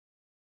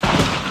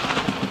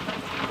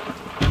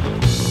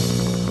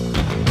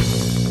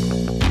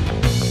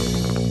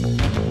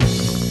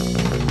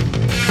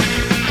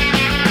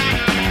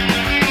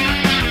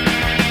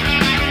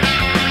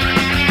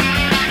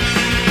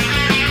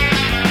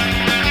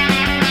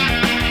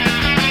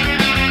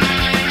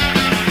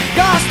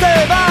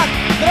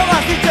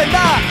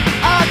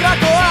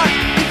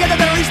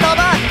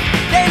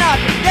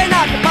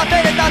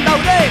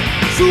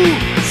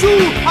zu,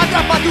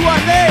 atrapatu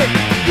arte.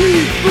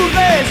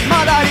 Burdez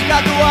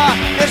madarikatua,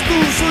 ez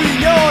duzu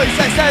inoiz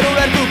ezer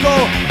ulertuko.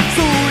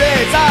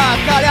 Zuretzat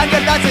kalean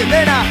gertatzen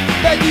dena,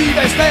 beti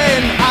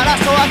besteen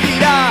arazoak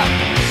dira.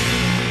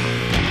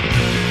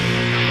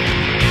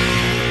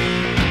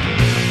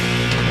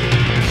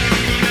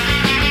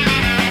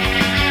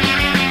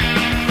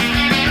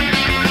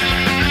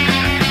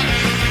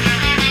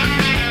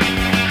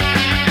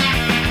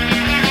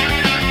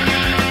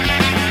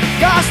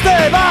 Gazte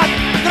bat,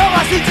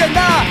 droga zitzen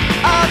da,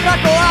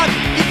 atrakoak,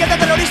 iketa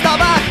terrorista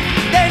bat.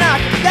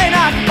 Denak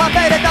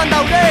paperetan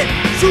daude,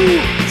 zu,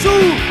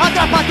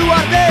 atrapatu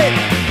arte.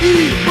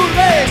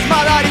 Burdez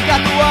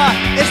madarikatua,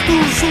 ez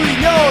duzu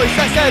inoiz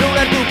ezer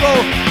ulertuko.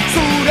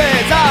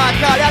 Zuretzat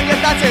kalean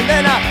gertatzen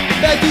dena,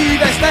 beti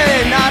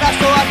besteen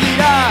arazoak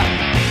dira.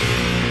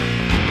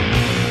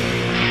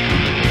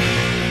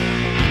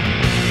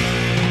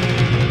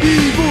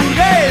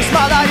 Burdez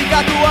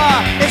madarikatua,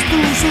 ez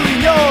duzu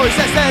inoiz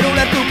ezer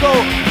ulertuko.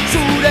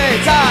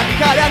 Zuretzat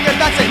kalean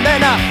gertatzen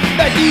dena,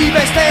 beti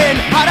besteen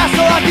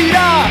arazoak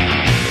dira.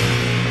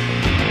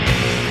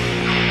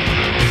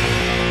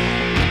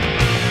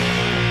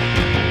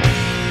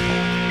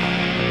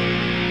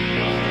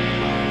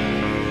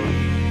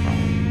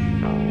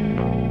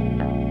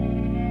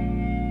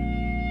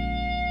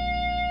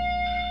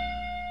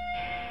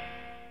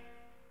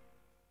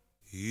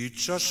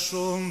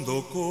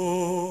 Itxasondoko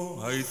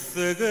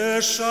haize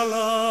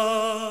gesala,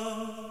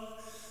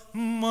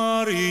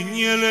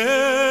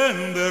 marinelen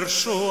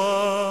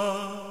bersoa,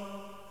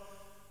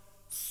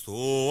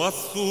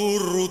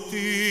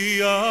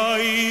 zoazurrutia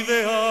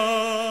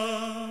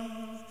idean,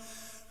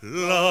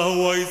 lau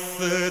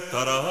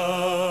haizetara,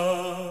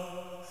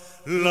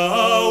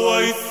 lau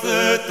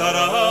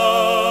haizetara,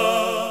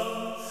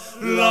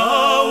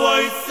 lau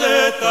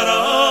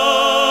haizetara.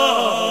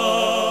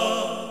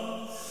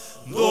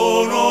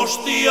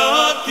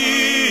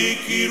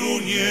 Donostiatik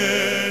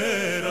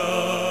Iruñera,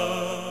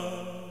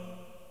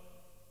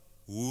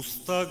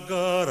 usta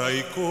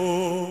garaiko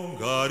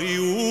gari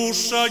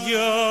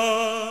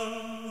usaian,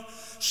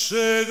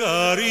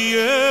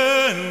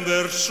 segarien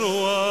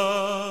bersoa,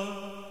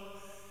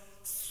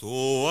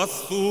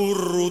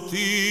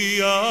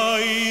 zoazurrutia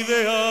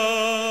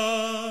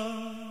idean,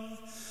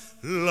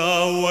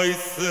 lau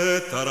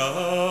haizetara,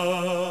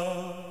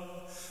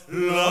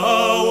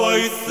 lau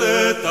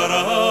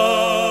haizetara.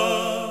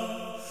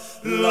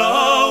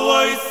 Lau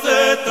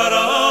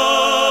haizetara,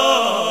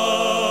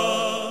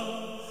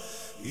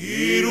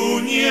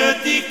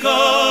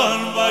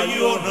 Iruñetikan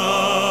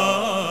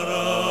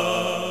Baionara.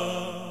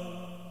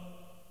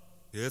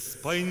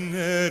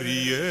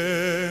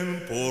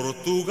 Espainerien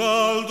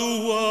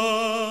Portugaldua,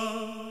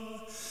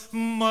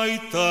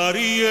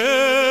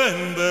 maitarien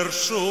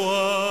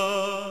bersoa,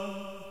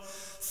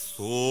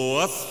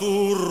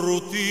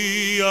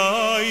 zoazurrutia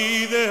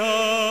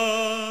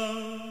idean,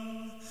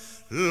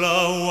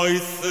 lau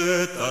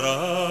haizetara,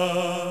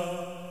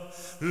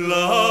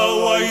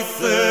 lau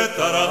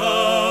haizetara,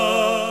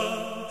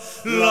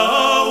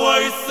 lau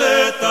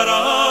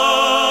haizetara.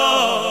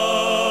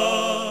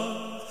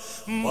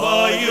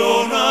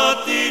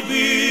 Baionatik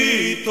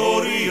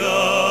Bitoriara,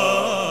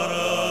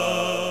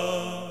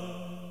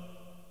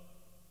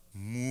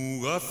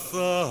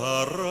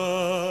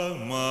 mugazaharrak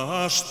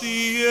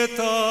mahastietan,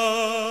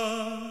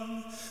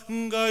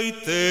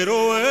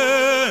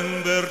 gaiteroen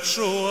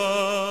bertsoa,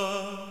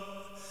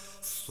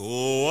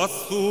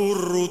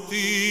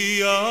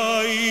 zoazurrutia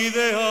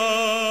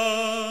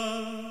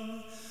idean,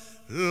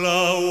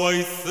 lau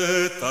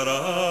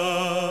haizetara,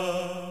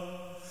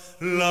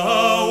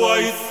 lau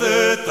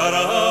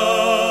haizetara,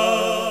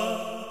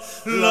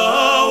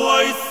 lau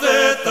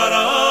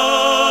haizetara.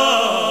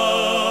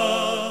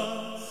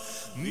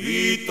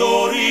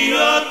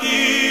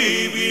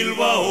 Vitoriatik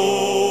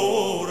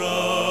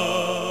Bilbaora,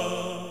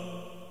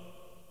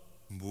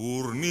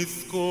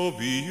 burnizko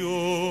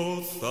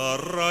bihotz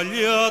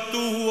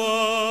arrailatua,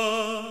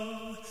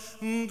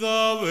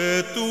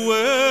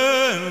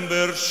 gabetuen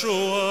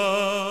bersoa,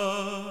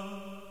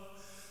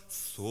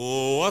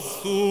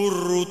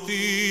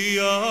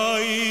 zoazurrutia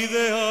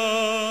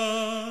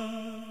idean,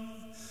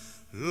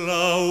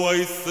 lau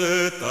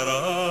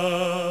haizetara,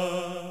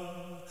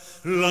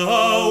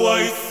 lau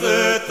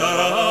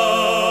haizetara,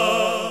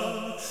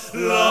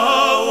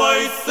 lau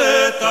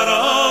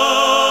haizetara.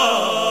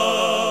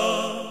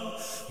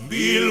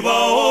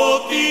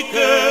 Bilbaotik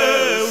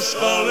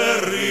Euskal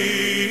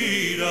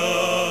Herrira.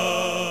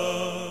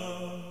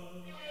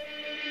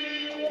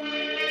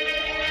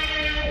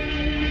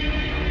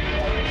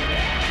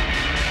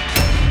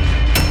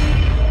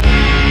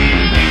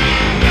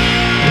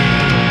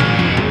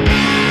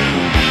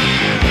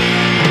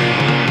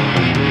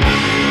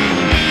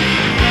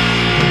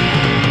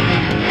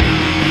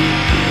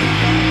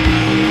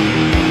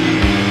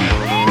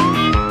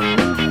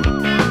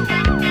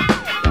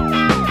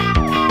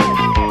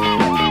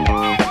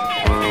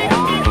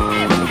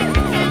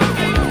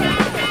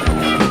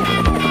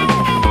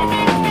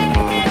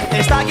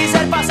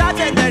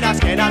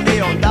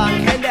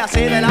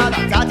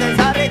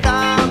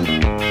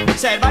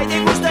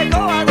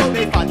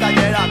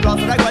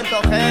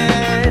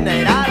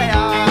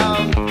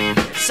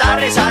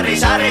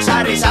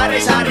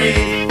 Sarri, sarri,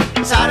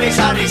 sarri, sarri,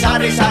 sarri,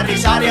 sarri, sarri,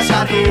 sarri,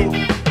 askatu.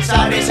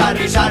 Sarri,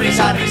 sarri, sarri,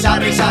 sarri,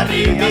 sarri,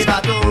 sarri,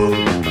 askatu.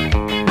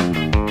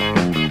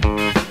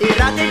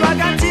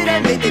 Irratikoak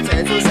antziren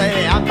bititzen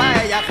zuzenean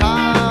paella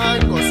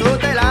jango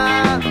zutela.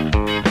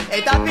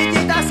 Eta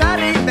pitita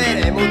sarri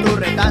bere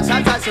muturretan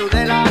saltza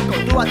zeudela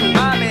kontuatu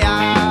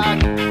gabeak.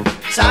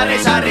 Sarri,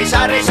 sarri,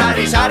 sarri,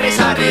 sarri, sarri,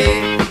 sarri,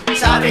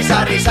 sarri,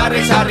 sarri,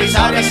 sarri, sarri, sarri,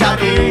 sarri,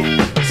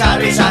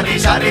 sarri, sarri,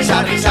 sarri,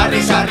 sarri,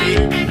 sarri, sarri.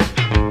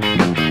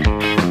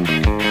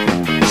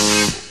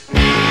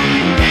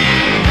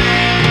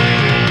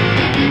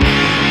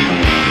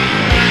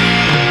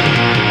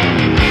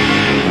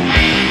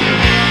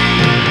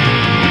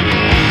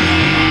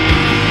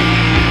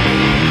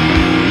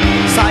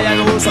 Zaila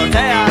dugu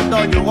sortean,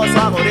 doinu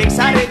gozoagorik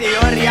sarri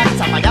dio herriak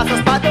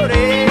zapallazos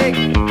paturik.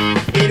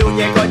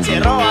 Iruñeko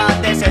etxerroa,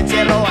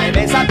 desetxerroa,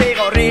 hemen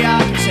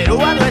zapigorriak,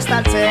 zerua du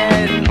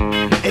estaltzen.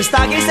 Ez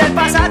dakiz zer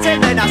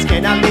pasatzen den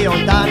azken aldi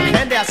hontan,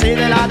 jende hasi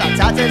dela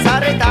dantzatzen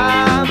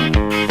zarritan.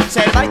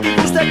 Zerbait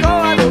ikusteko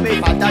adubi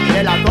falta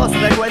direlako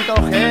zure kuento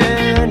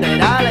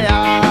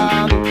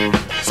generalean.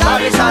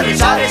 Sarri, sarri,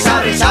 sarri,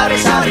 sarri, sarri,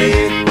 sarri,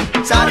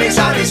 sarri,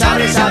 sarri, sarri,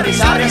 sarri,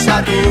 sarri,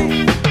 sarri,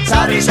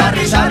 sarri,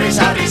 sarri, sarri,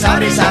 sarri,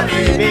 sarri,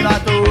 sarri,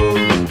 bibatu.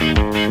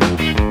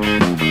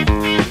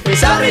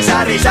 Sarri,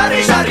 sarri,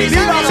 sarri, sarri,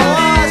 viva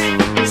Laboaz.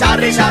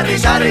 Sarri, sarri,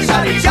 sarri,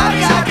 sarri,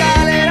 sarri,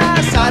 kalera.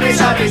 Sarri,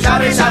 sarri,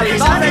 sarri, sarri,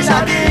 sarri,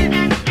 sarri,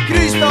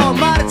 Cristo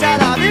marcha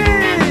David.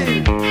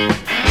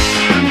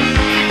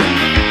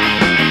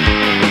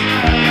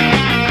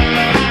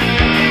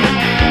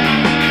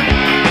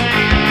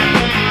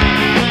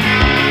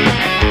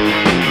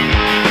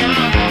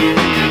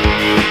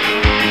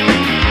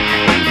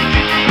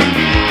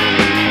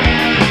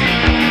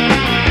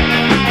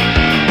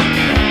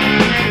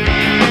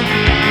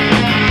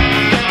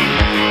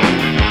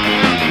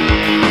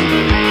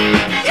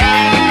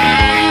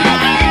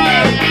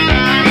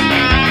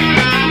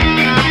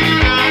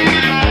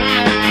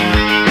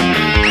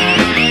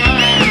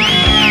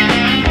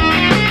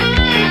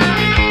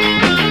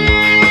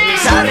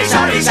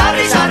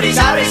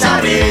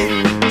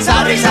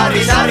 Sarri,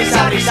 sarri, sarri,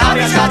 sarri,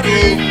 sarri, sarri,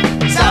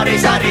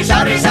 sarri,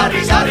 sarri,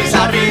 sarri, sarri,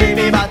 sarri,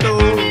 viva tú.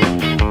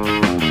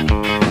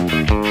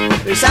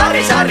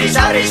 Sarri, sarri,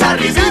 sarri,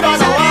 sarri, viva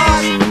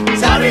Laboaz.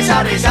 Sarri,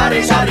 sarri,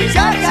 sarri, sarri,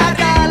 sarri,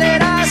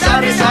 calera.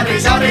 Sarri, sarri,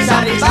 sarri,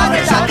 sarri,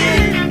 sarri, sarri,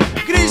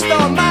 Cristo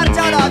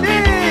marcha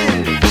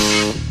David.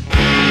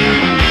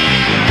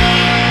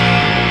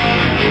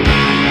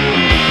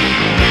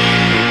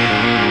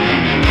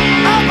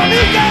 ¡Apa,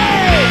 Mikel!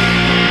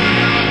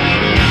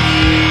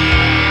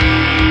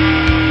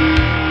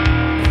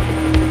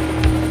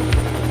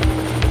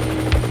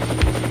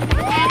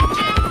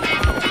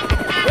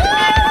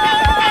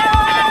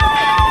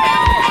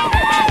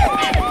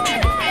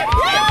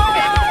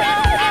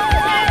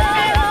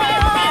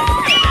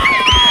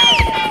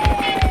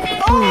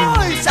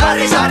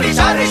 Sarri, sarri,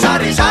 sarri,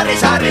 sarri, sarri,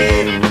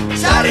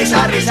 sarri,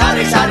 sarri, sarri,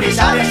 sarri, sarri,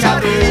 sarri,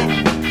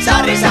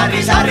 sarri,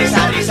 sarri, sarri,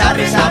 sarri,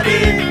 sarri, sarri.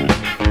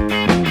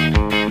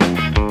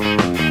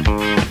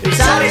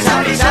 Sarri,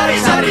 sarri, sarri,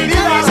 sarri,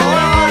 viva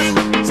Laboaz.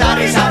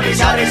 Sarri, sarri,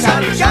 sarri,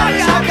 sarri, sarri,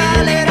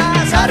 calera.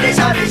 Sarri,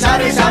 sarri,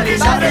 sarri, sarri,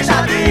 sarri,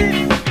 sarri,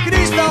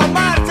 Cristo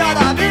marcha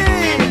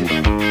David.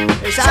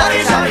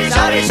 Sarri, sarri,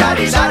 sarri,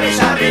 sarri, sarri,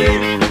 sarri,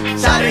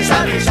 sarri,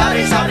 sarri,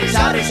 sarri, sarri,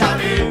 sarri,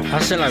 sarri.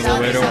 Hazelako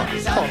beroa.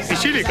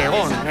 Izirik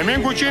egon,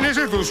 hemen gutxienez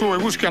ez duzu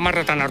eguzki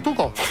amarratan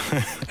hartuko.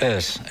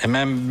 Ez,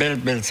 hemen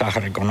beltza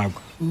jarriko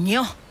nauko.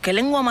 Ño, ¿qué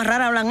lengua más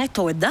rara hablan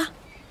esto, verdad?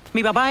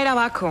 Mi papá era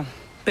vasco,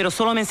 pero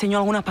solo me enseñó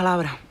algunas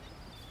palabras.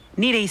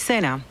 Nire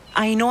izena,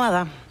 AINHOA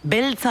da,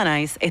 Beltza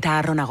naiz eta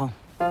harro nago.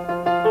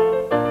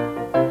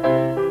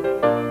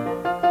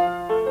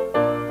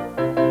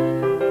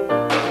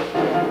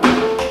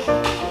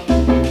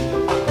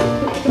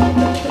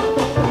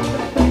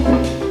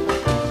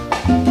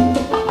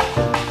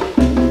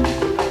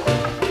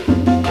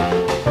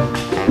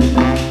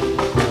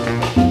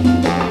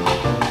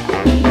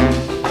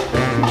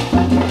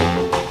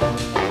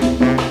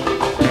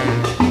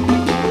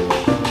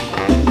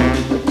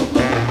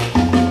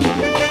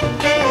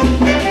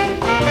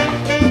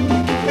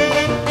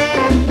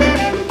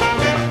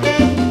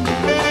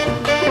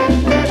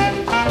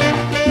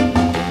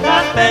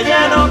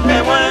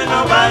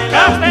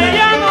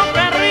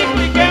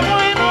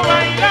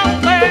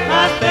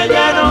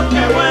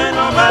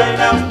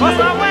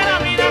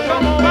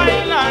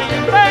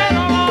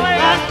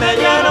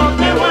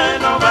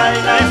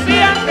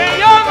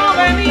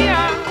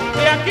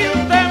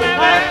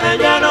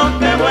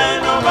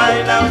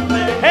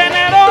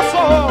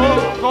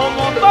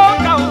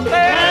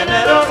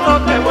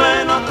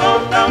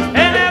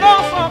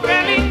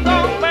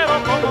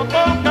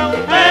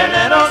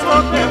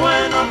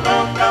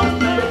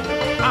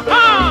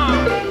 ¡Ajá!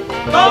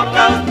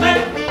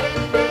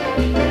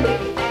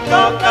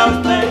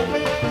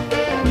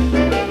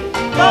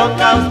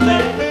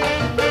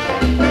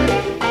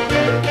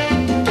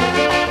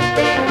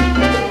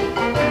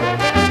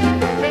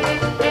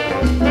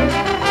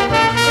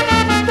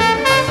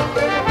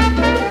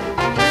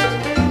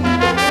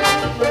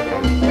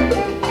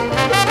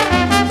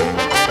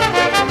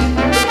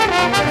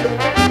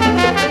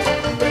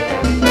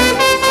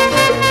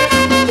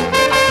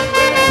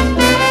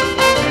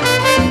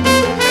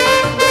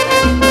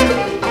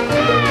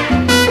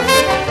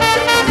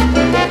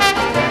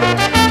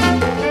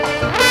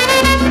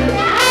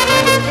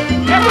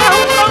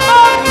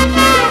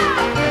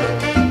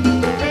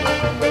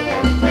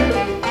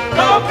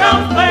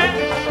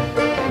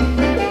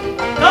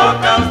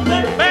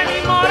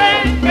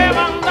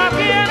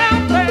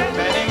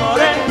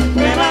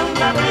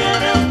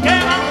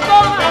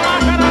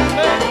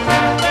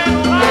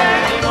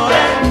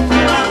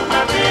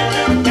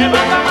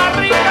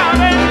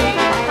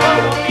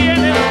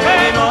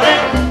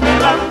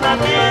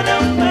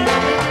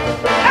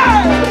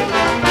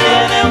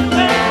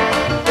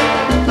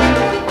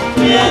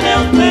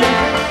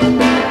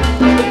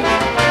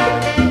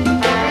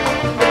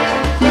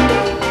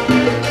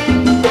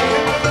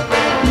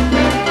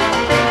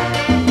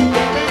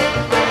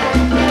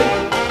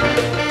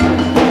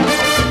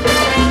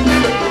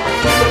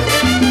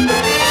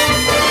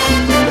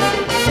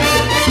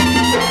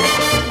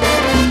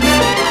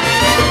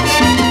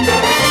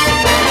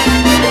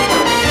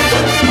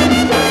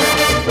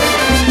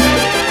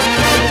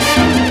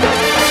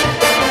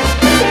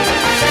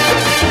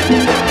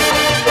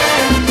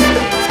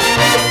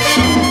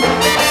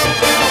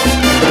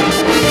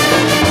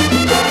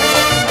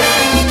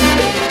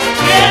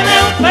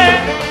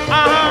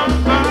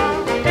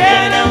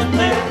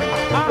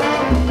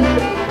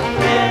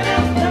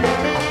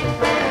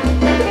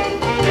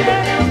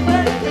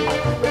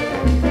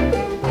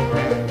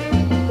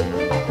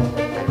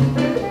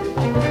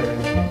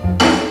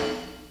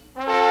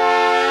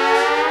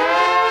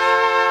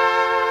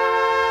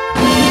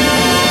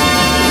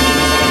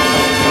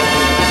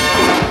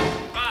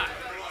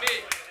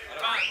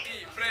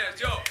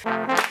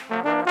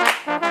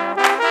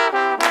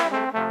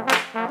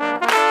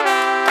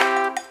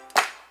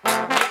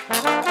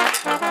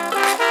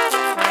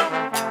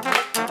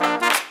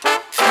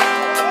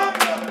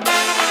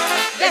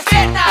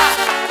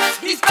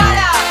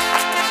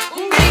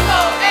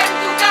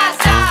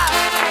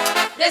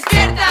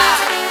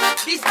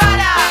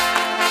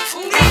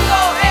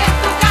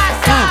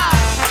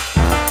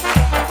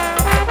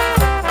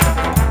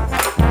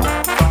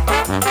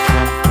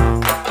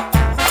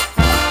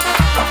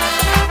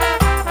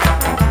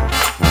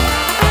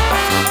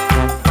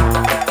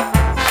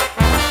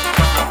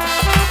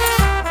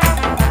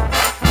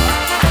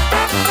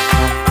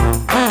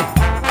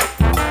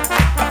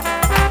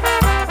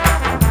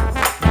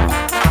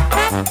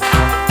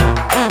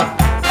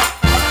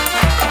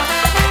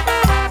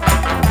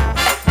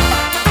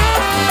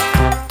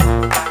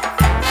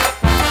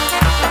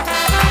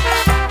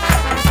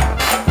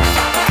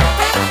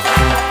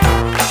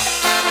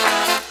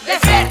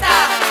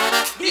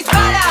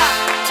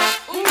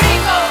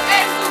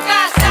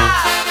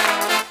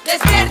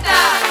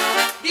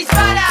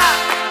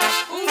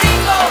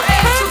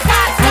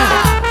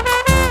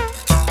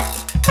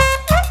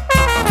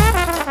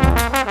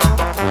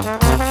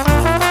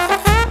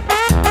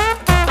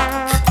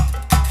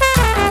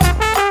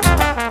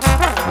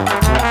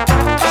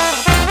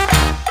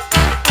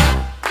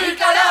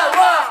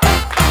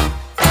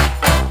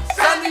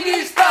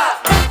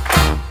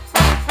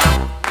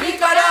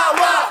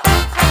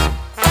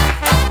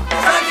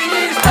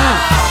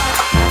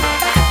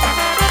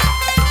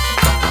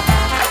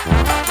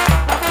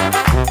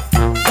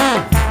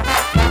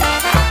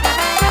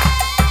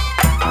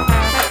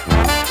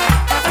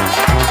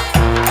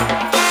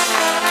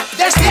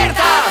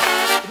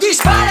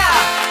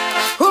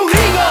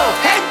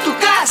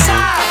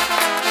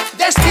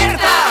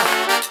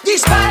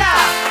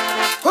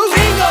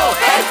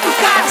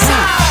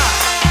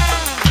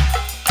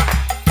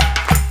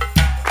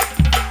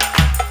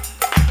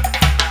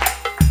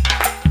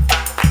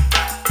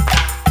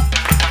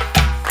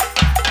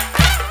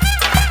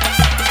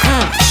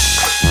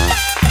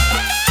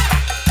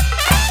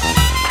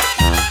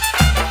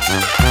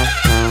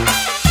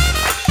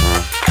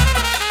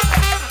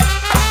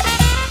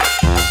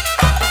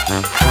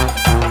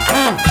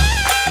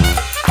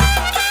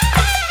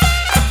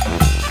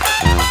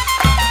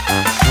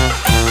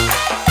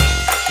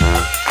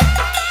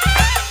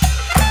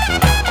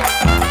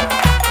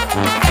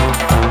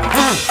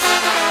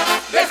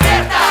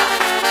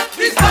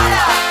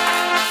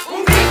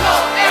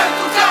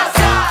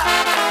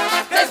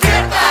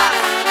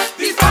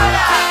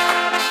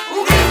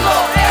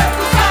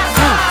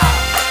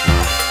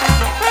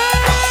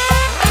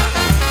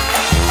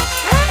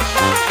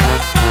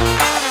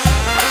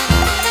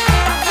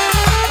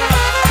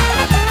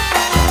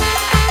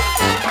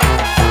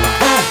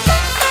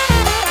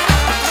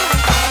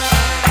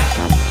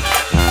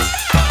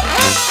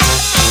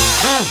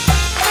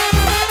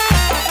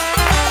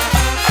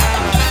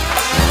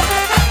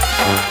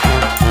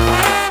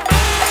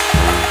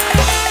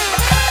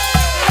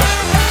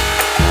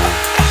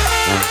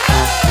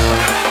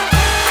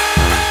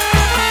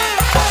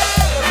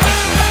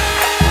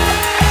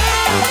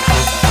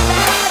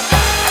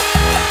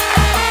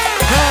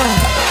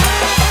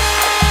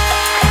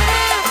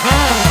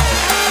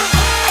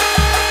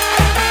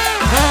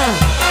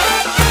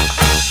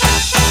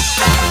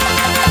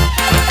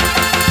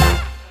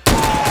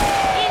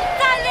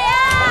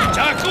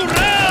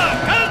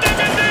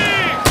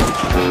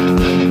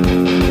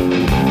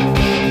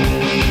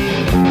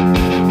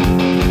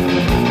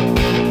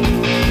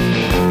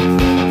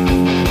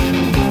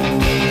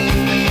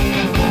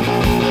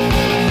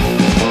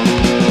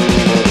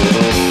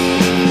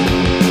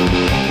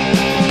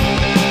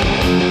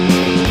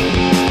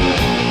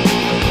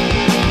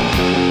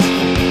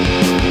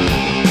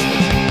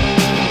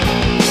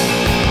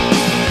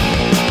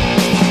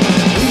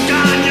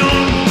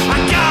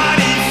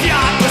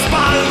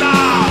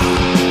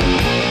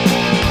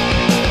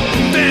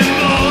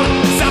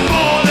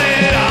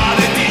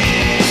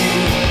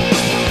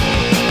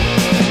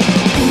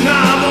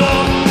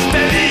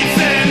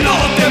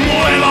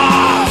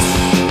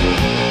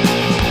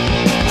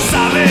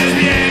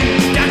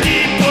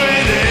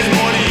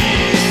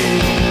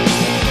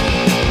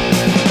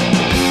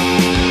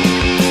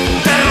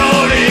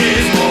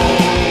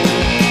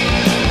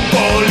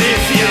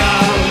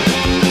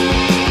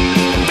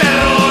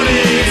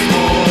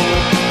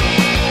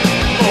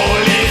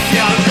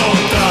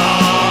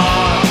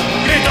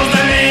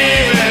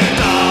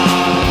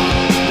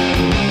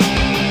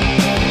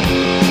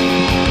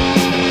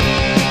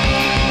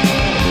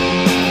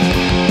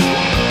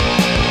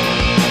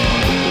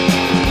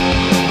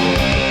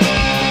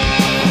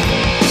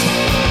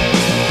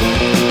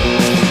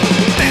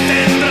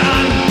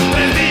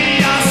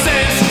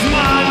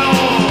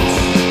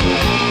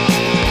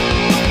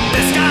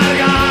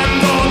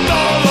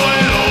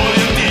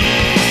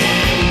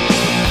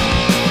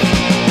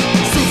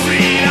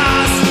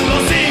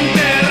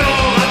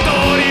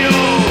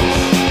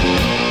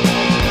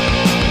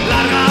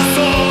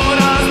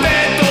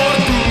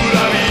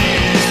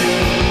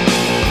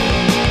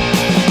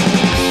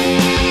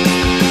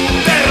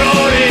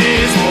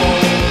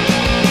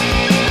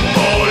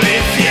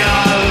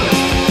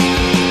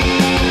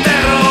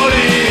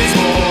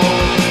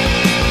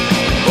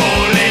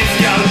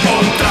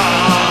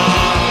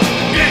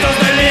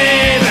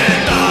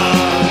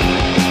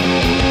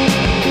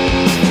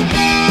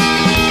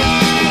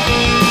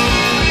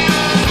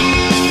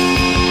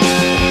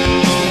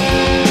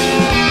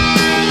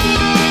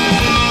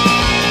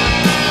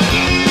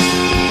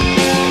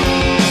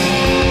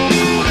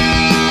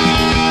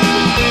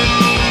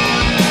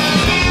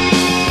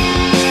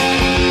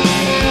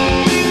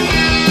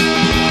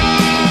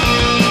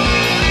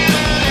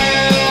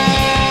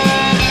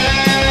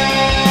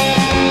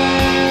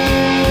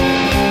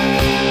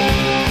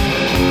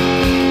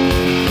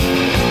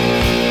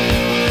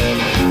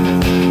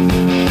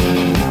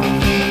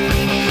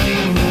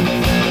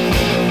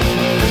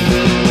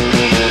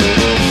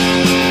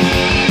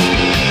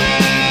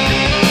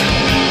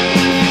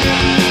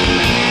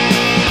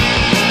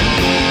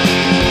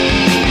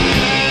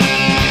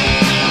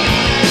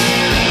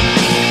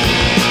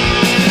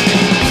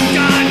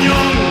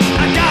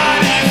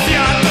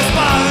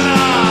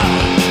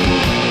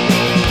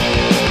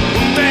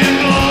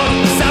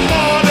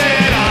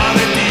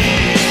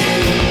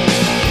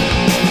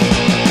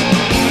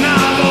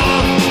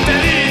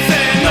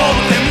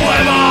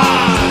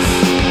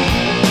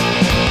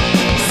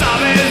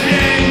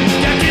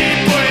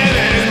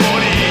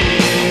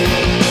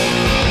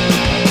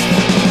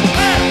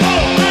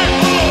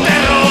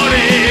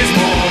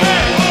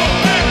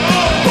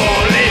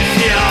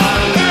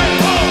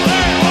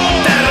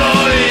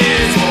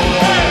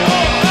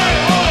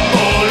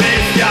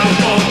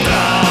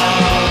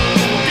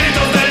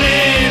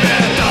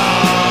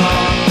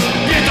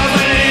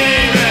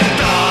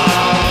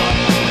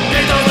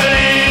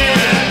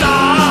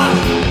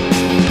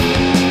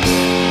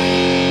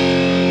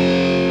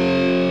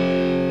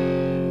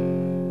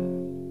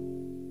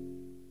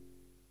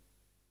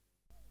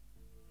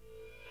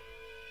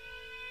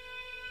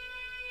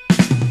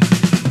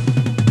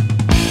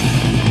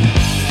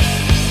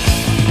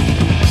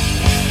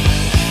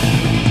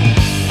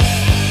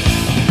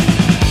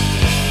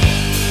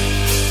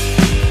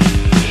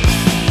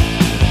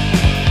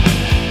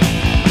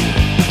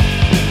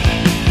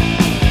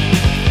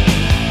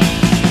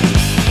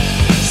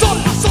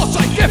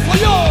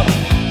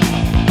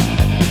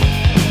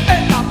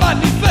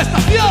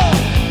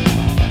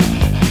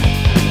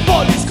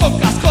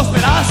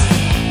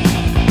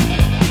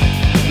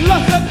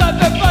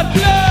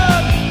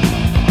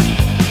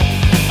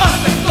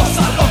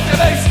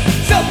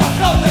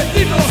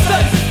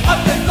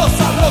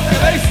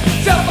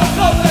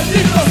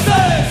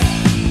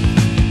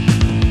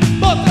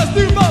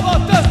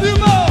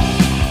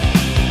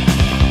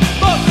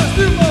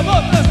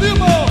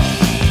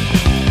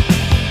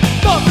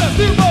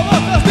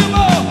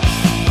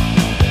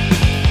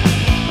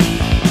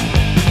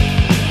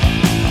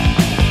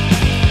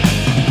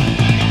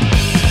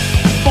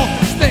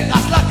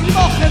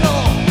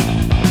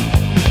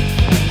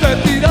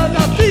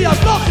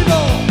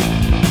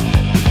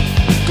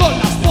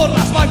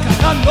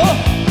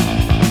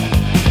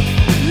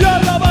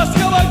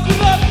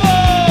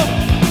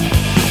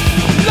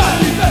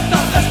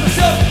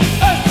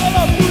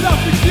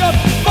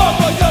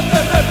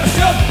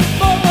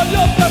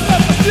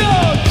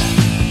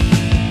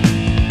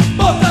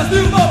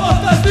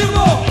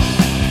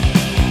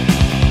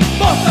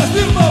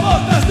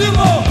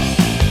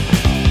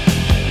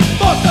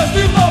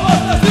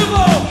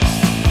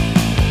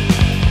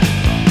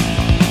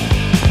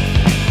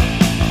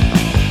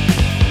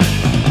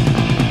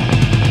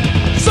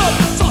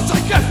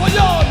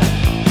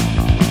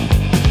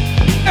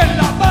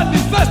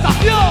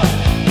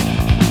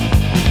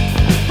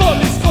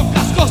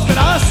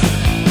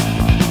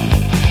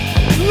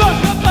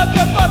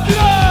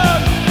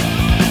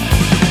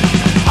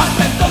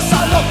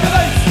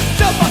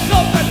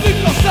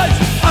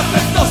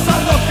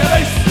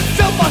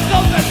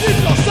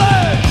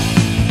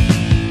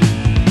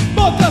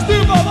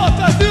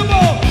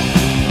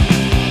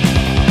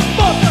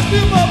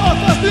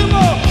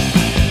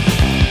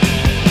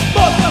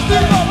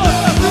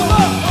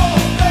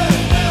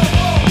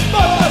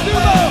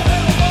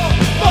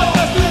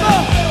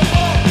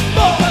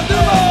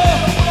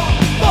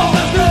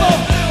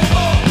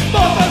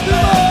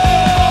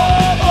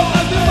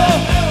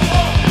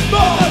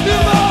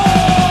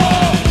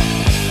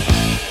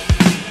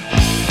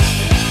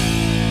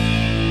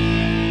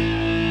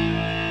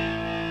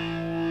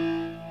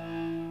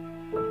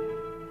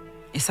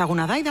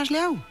 ezaguna da idazle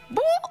hau?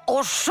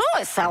 Oso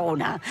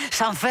ezaguna.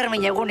 San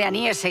Fermin egunean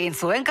ihes egin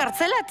zuen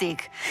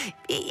kartzelatik.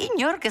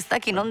 Inork ez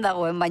dakin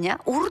ondagoen, baina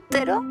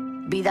urtero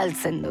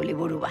bidaltzen du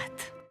liburu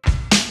bat.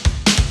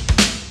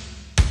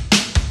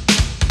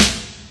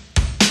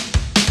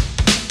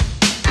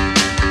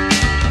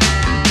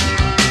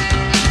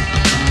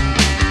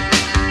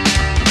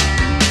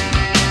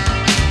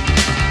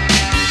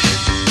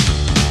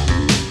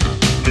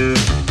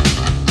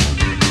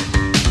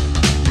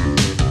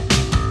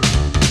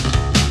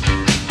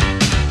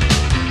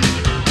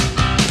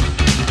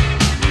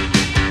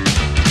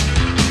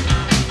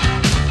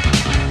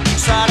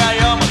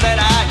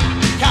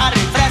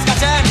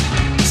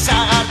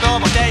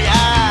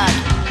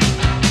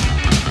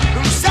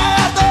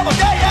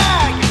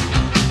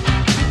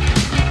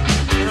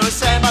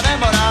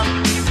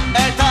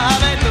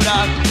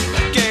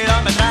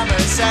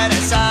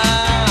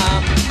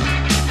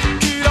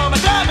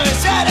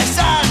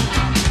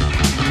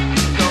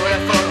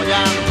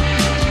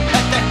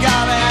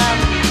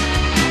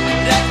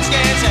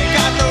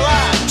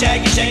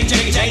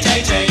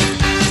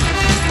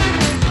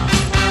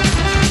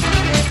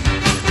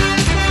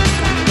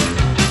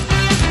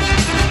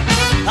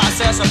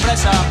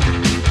 Sorpresa,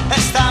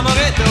 está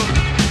moguetu,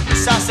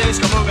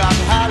 sasizko mugan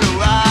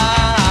harua.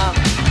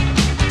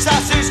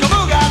 Sasizko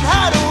mugan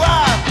harua.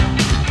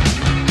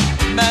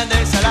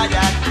 Mende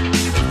zelaiak,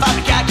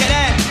 fabrikak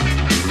ere,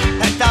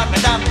 eta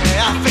medamne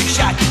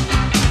afixak.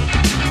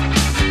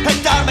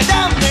 Eta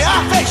medamne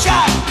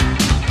afixak.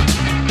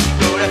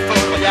 Gure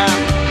furgoian,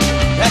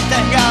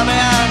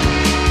 etengabean,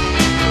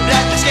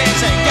 Redskins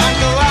zen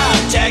kantua.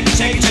 Txeki,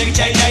 txeki, txeki,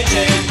 txeki,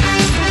 txeki.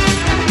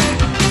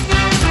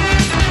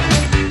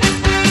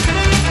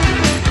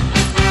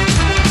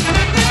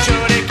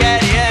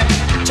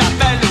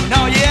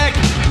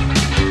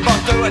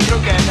 Botu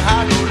etruken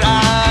hagurra.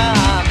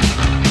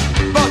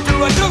 Botu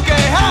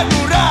etruken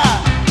hagurra.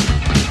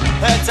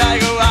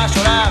 Etzaigu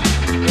asora,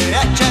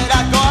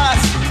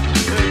 etxerakoaz,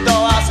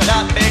 doazera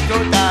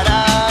pikutara.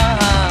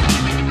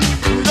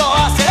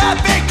 Doazera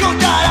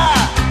pikutara.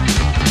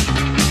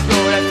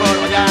 Gure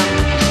forgoian,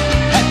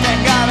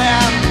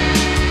 etengabean,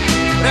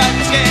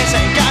 Redskins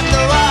zen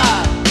kantua.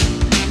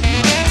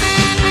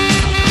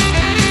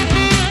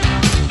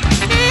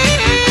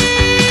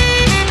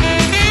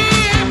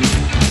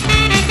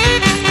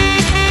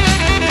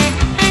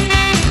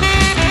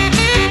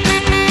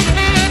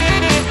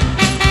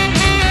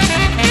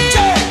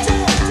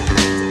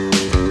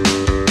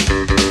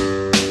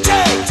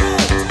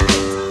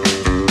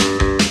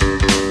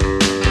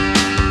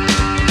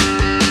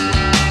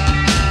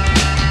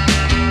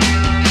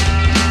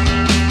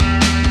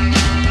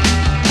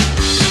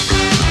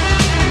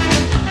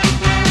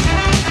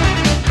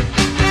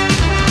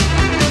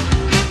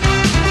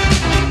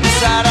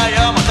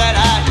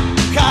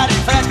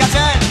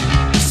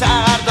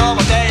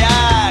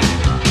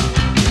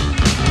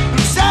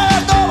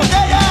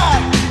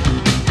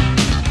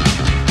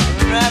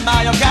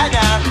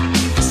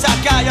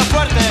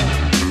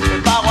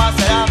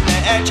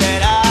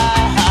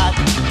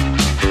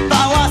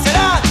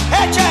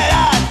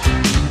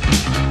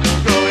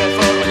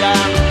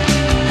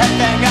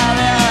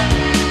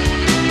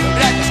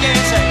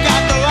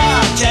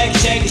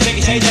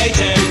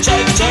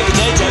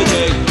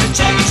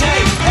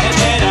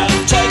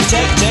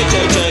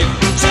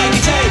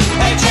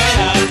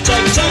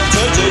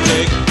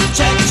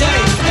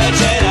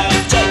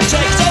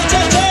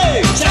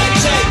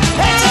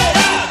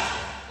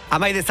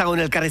 Amai dezagun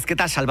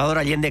elkarrizketa Salvador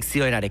Allendek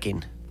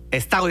zioenarekin.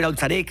 Ez dago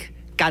irautzarik,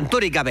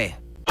 kanturik gabe.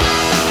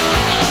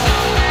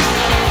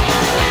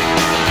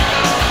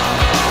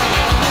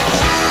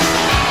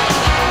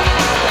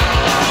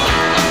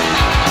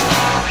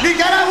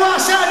 Nicaragua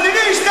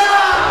Sandinista!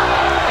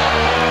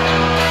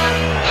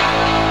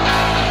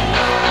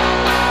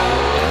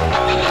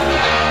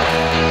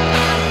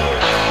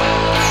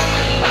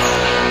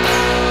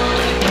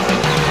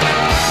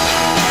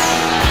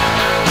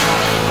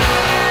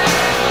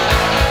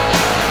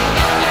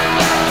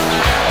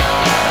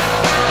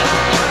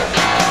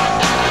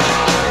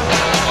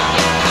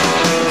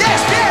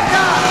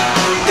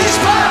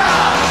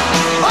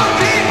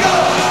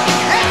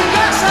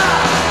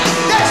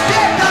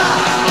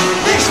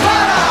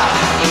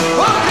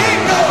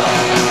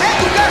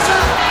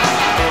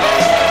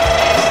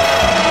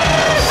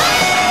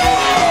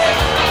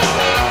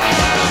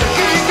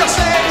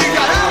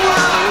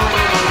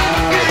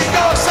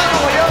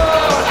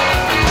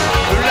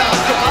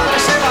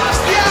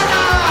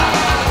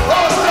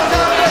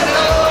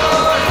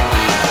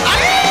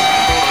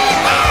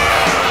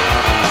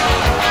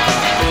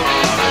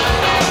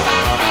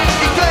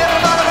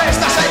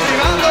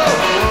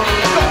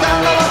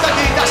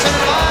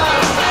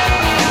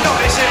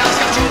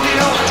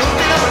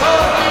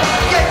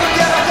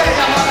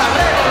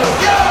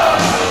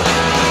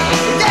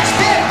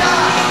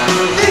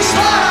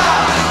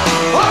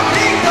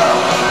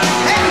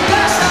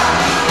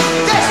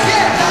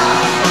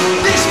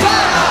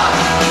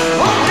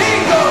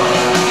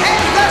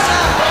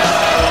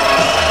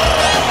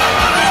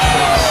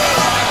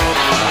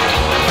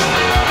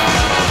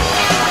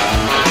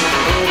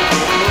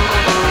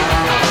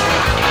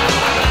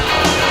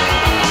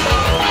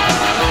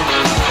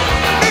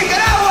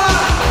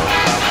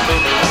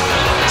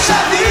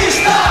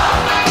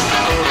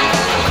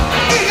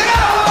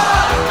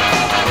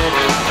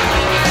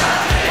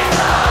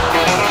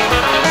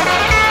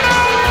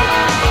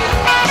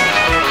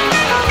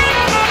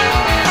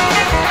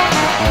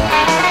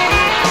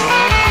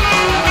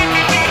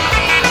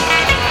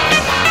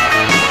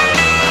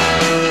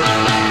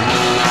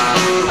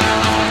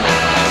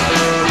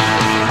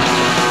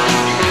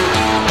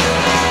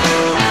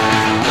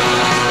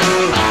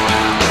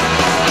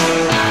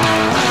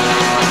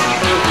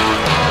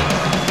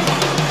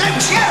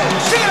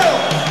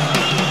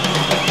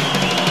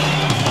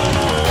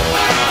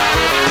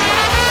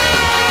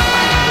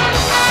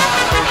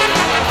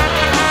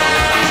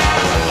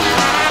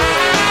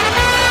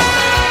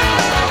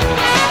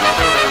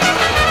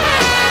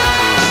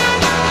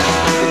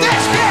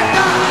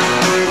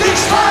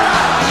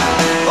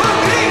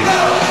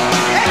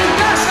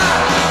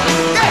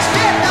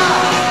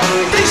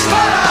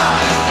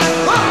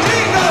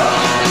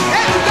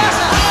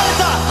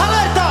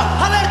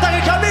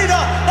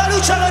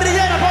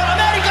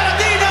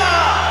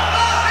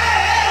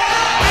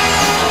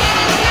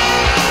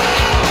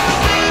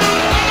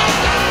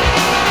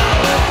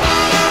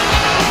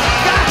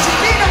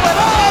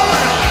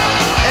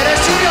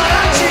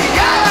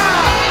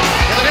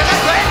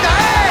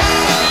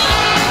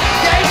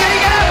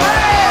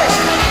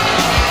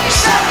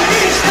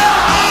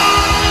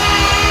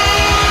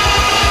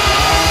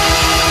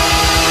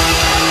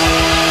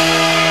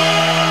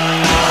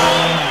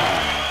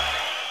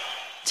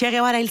 Che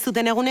Guevara hil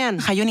zuten egunean,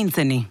 jaio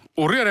nintzeni.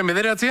 Urriaren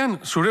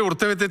 9 zure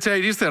urtebetetzea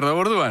irister da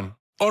orduan.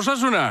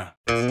 Osasuna!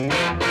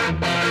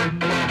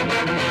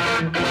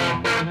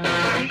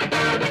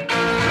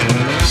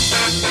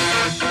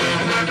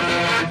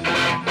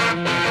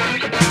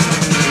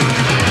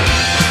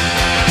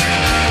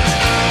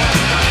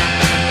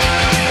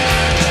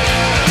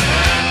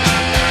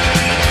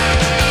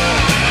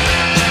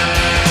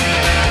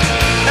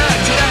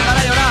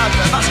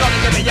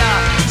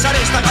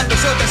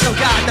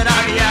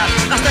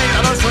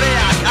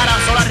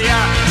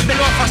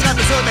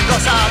 Paskatu zuten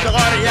gozatu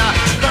gorria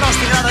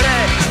Donosti gradore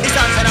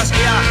izan zen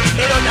askia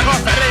Iruñako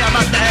ferria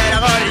batera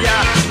gorria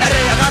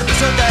Herriak hartu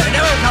zuten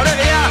egun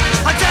jauregia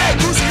Antxe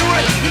ikusi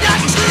nuen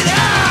inak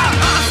izkidea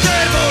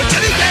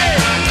Aftrer-Boltxebike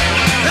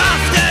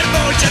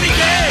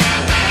Aftrer-Boltxebike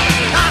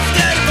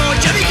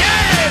Aftrer-Boltxebike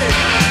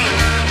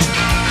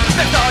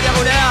Victoria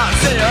gurean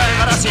zioen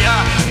garrazia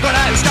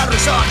Gora euskal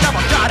rusoak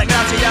namontaren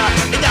grazia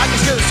Inak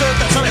izkidu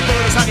zuten sobre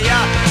buruzagia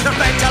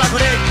Norpentsa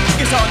lakurik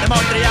gizon de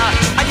Montria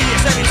Allí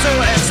egin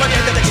zuen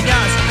zoriente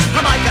tekinaz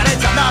Jamaikaren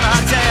txandara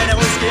atzen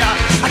eguzkia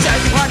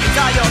Atxetik joan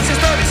nintzaion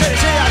ziztori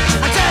zerizean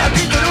Atxean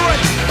bildu nuen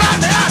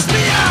bande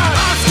azpia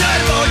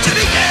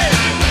Aftrer-Boltxebike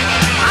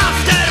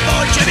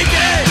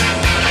Aftrer-Boltxebike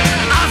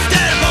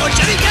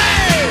Aftrer-Boltxebike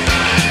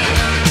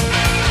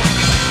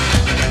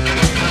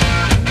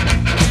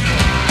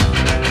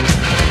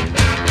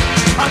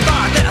Alba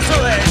atera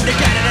zuen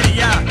nikeren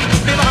eria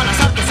Bibala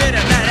sartu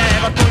ziren nere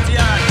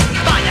gorpuntzian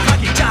Baina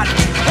jakintxan,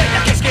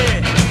 eiak izki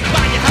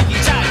Baina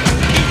jakintxan,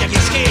 inek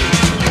izki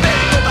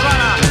Berikuta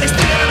bana, ez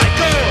direla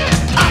nahiko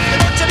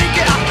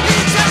Aftrer-Boltxebikea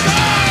nintzeko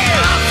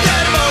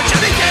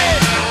Aftrer-Boltxebike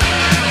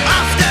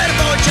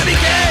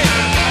Aftrer-Boltxebike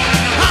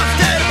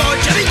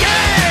Aftrer-Boltxebike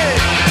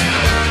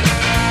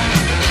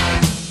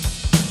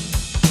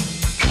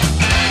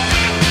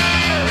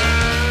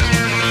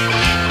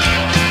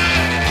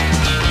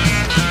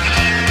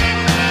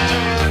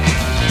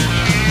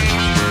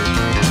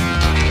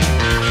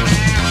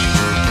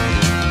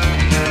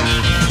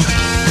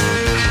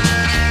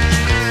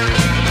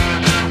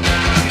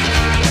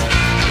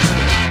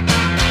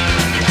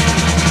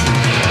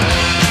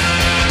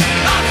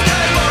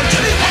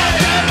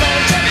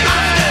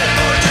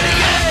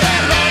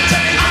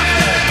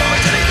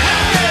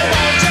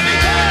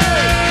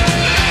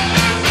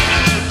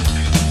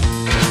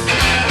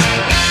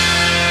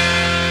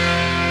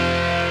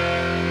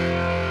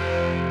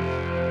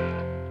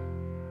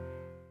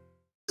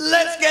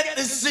Let's get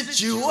this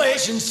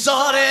situation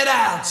sorted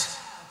out.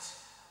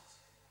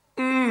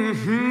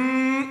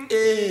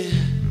 Yeah.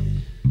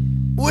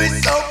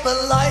 We're so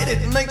polite,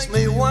 it makes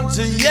me want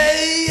to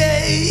yay,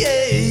 yay,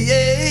 yay,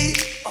 yay.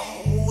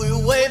 Oh, we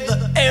wave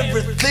the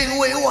everything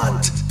we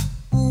want.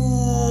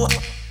 Ooh,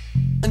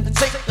 and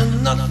take the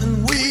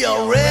nothing we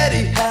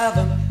already have.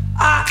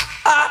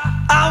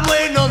 I'm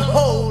waiting on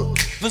hold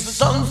for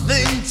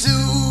something to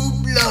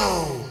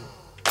blow.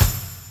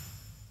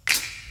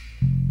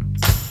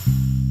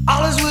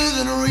 All is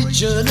within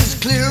reach and as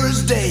clear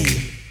as day.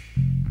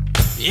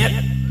 Yet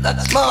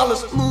that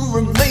smallest move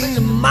remains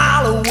a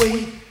mile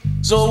away.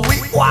 So we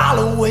while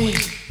away,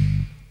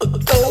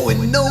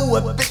 going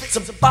nowhere bits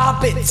by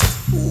bits.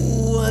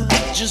 Ooh, and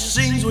it just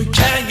seems we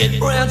can't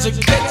get round to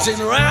getting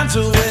round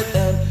to it.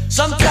 And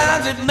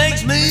sometimes it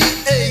makes me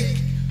ache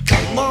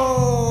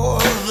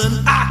more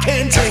than I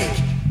can take.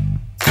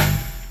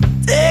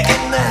 Take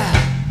it now.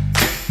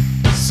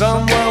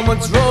 Someone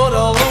once wrote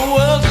all the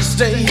world's a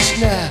stage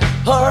now.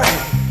 Alright,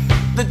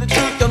 the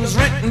truth comes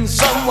written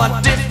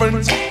somewhat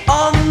different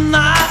on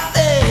my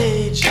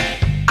page.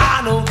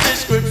 I know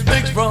this script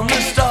speaks from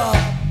the start,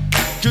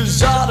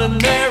 'cause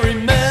ordinary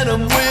men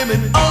and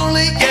women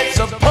only get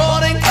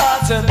supporting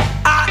parts. And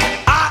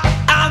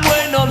I'm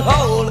waiting on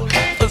hold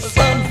for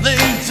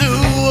something to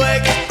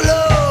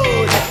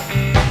explode.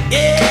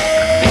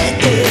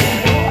 Yeah,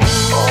 yeah.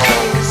 Oh,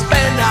 we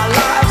spend our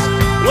lives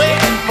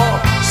waiting for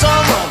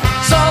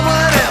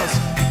someone else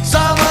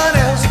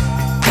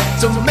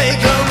to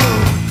make a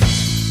move.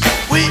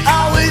 We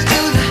always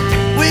do that.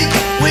 We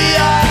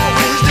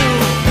always do.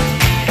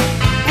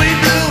 We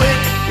blew it,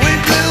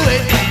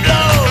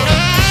 blow.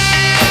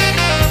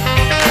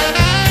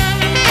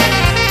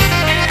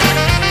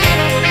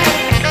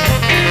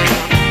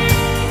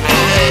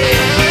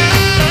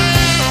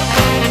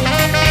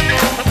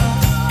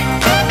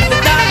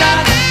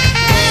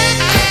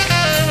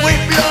 We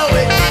blow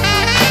it,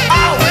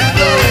 always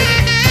blow it.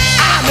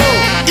 I know,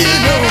 you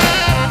know,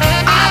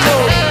 I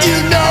know, you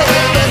know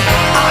it, but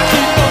I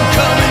keep on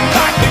coming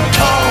back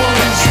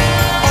because,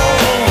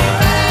 oh,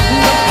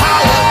 the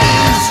power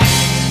is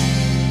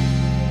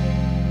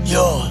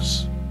yours.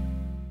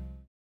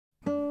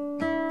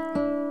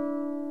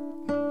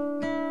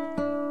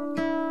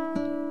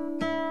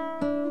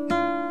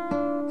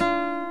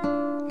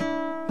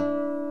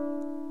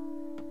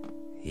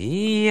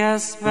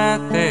 Iaz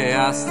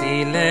betea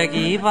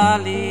Zilegi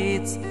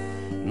Balitz,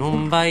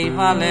 nun bai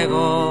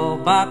balego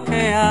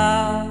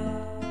bakea,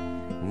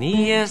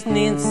 ni ez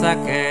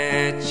nintzake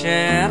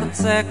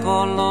etxertzeko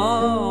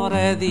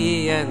lore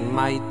dien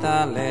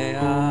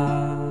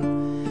maitalea.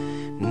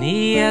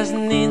 Ni ez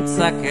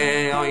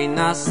nintzake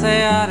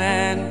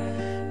oinazearen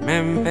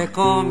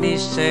menpeko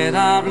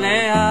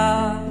miserablea,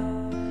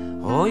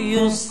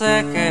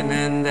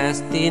 oiuzekenen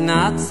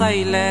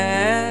destinatzaile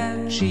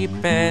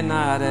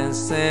txipenaren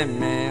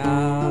semea.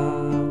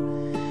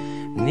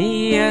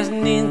 Ni ez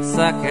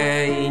nintzake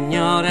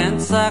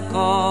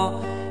inorentzako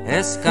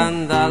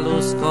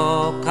eskandaluzko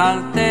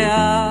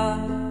kaltea,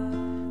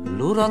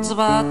 lurotz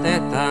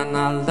batetan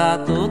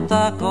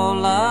aldatutako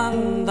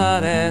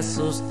landare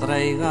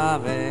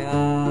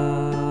sustraigabea.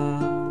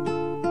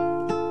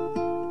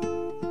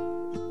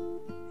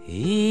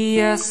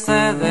 Iez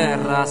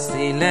ederra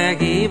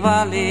Zilegi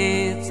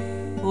Balitz,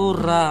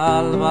 urra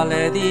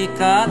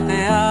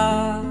albaledikatea,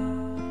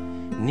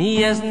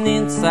 ni ez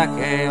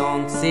nintzake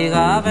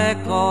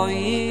ontzigabeko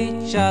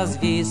itxaz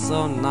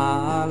gizona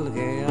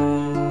algea.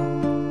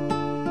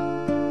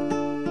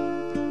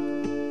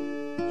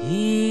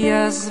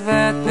 Iez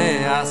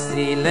betea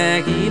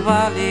Zilegi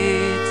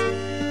Balitz,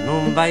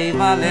 nun bai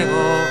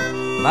balego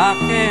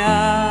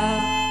bakea,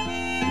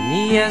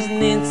 ni ez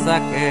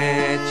nintzake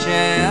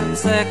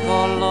etxertzeko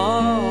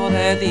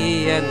lore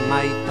dien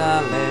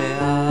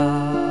maitalea.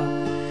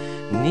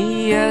 Ni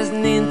ez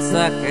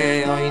nintzake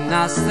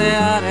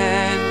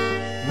oinazearen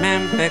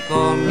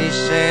menpeko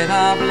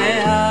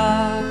miserablea,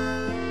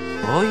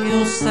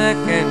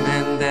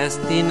 oiuzekenen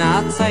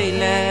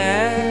destinatzaile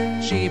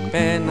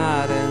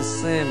txipenaren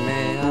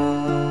semea.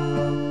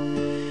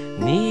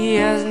 Ni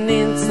ez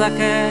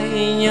nintzake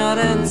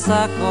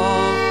inorentzako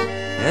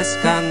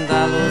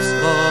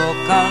eskandaluzko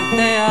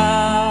kaltea,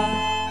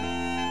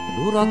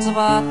 lurotz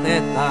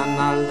batetan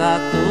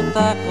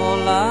aldatutako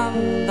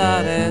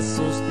landare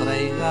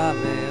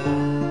sustraigabea.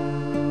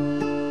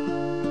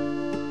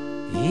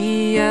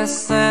 Iez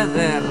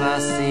ederra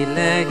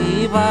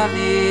Zilegi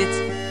Balitz,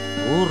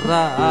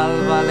 urra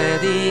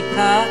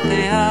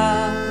albaledikatea,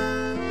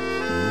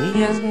 ni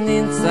ez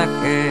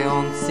nintzake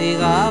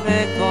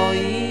ontzigabeko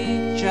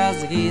itxaz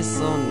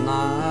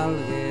gizona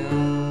algea.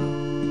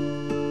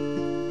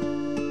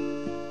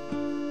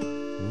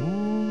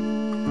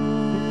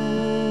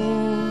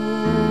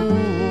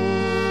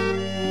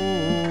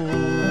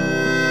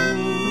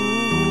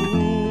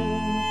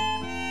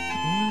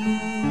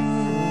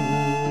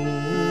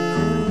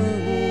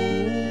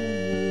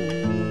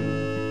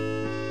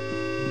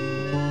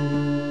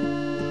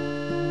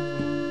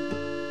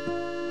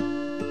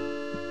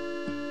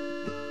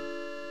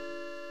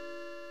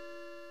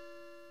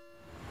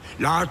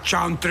 La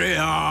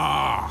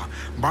Chantrea,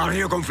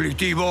 Barrio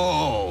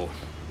Conflictivo.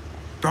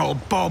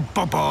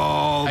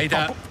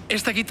 Aita,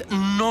 ez dakit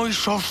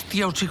noiz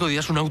hostia utziko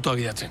diazun autoa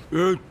bidatzen.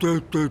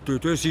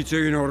 Ez hitz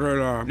egin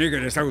horrela. Nik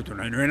ere ezagutu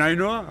nahi nuen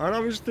AINHOA,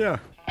 ara bestea.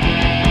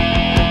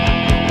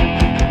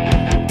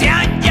 Te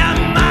han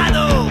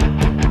llamado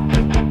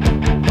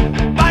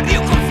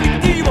Barrio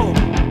Conflictivo.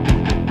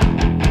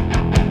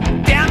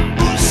 Te han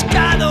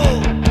buscado.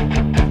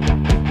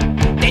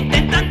 Te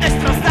intentan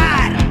destrozar.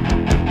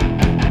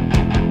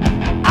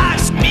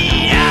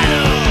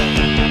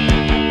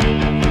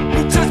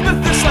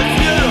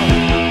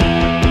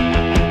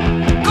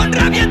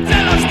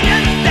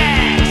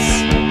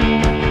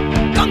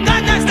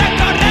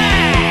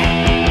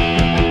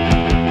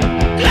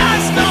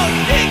 Las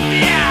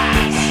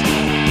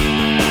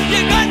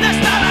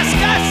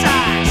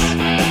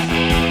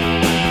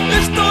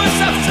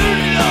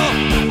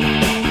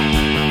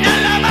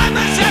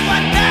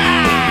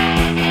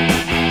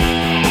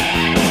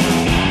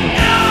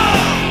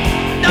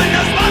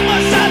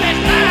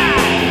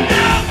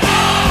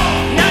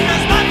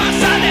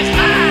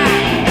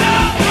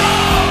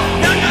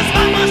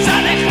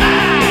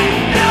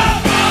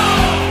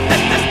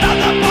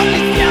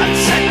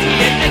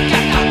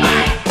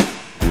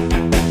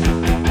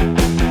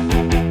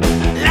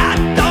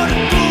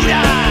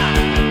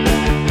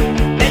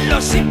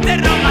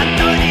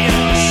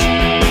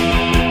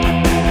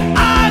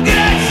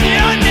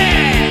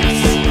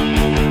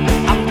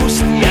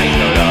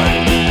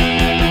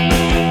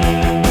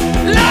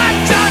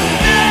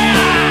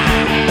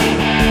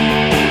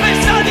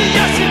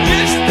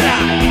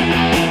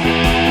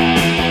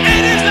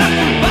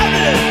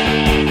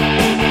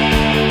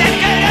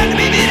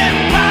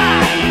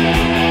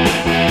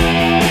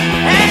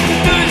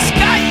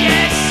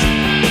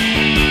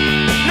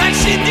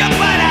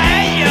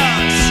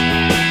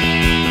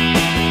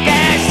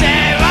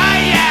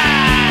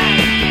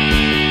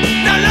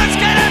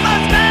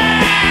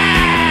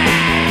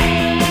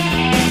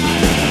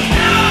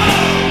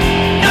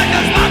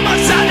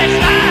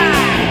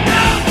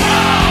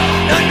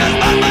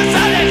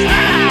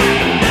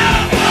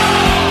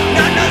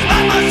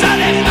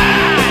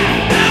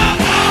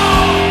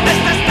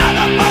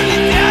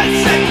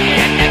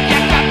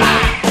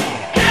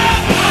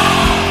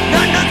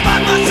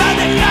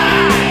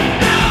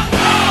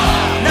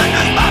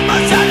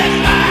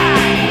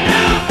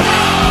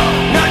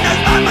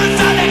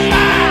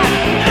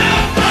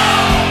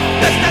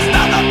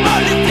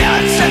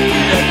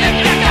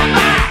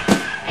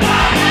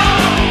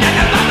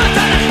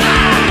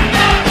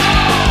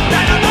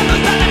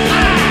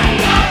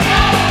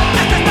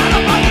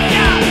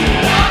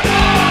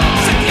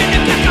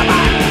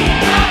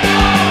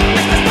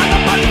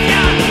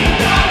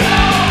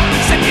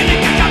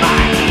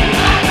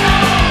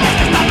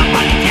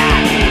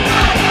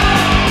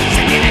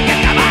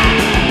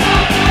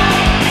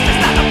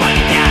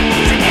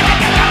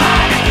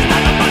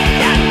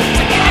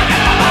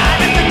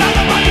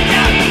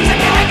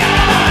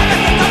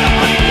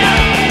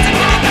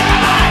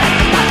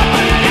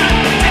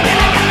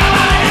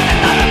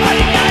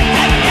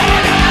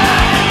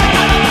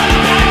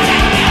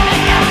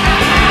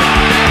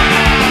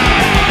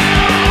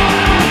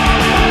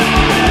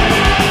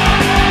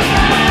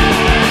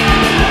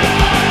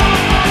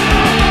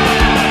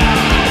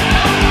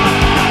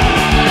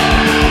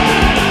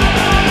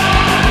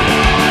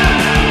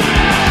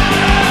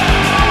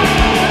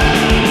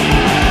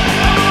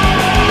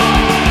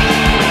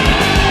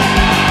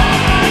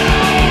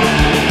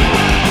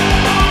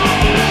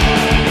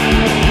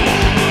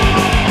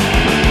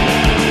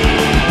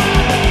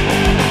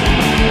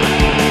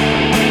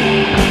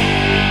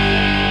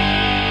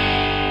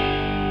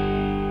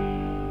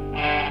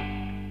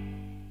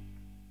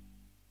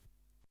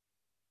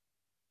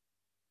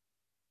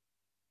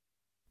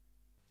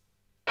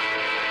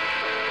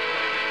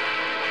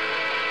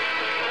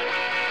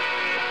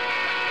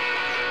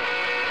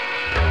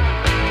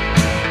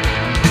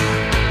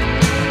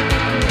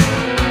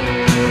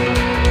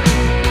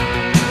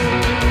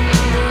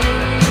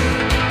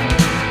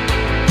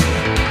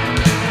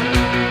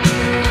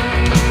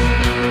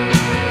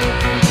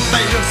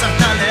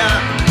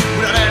taldea,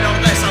 uraren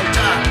orde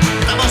zautza,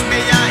 eta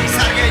 5.000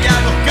 izar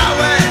gehiago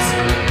gauez.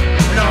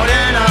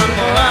 Noren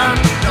alboan,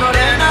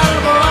 noren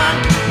alboan,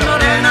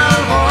 noren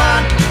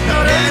alboan,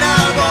 noren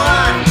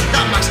alboan,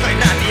 Damasko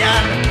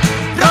irratian,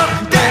 rock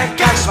de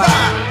kasba,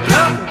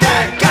 rock de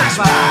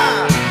kasba.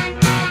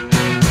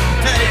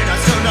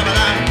 Federazioa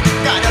badan,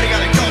 gainori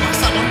gabeko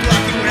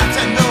basamortuak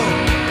inguratzen du,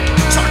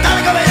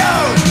 sortaleko bero!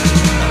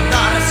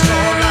 Ondarrezko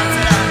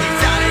gartzera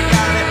ditzarik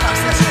gabe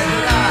pastea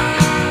zedura,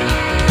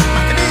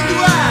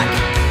 manteniduak!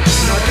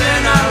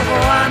 Norien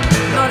alboan,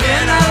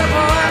 norien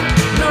alboan,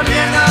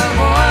 norien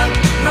alboan,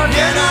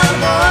 norien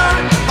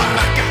alboan,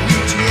 barraka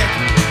nintxiek,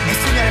 ez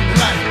zinaren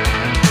buruan,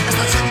 ez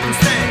dut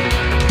dituzte.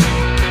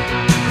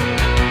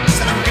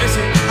 Zerako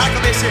krisi, halko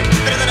bizi,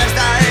 beredora ez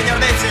da inor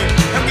bizi,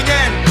 egun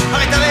ginen,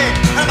 hogeita bi,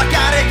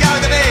 albakarrik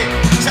gaude bi.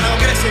 Zerako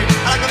krisi,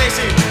 halko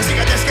bizi,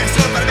 zikatezken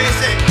super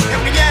bizi,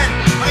 egun ginen,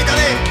 hogeita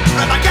bi,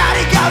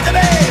 albakarrik gaude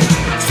bi.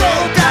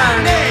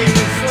 Zoltani,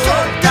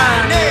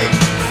 zoltani,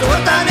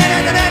 zoltani,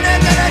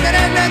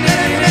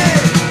 zoltani,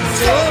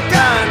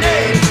 zoltani,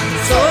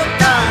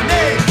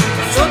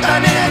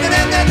 zoltani,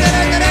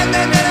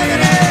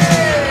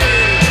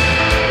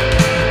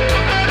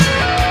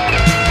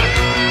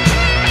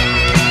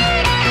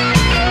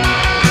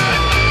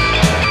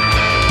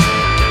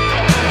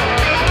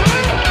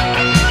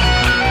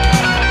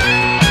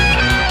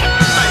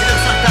 Nahi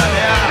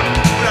zartaldea,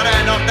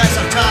 uraren orde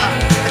zautza,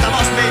 eta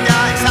 5.000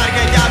 izar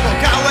gehiago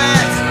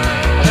gauez.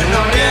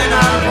 Norien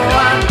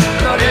alboan,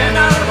 norien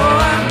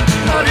alboan,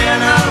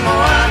 norien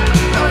alboan,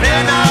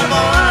 norien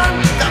alboan,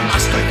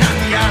 Damasko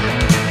irratian,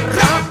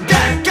 rock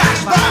de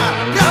kasba,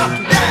 rock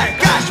de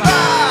kasba.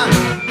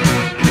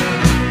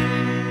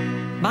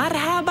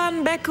 Marhaban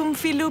bekum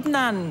fi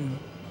Lubnan.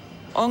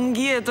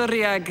 Ongi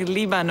etorriak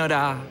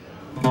Libanora.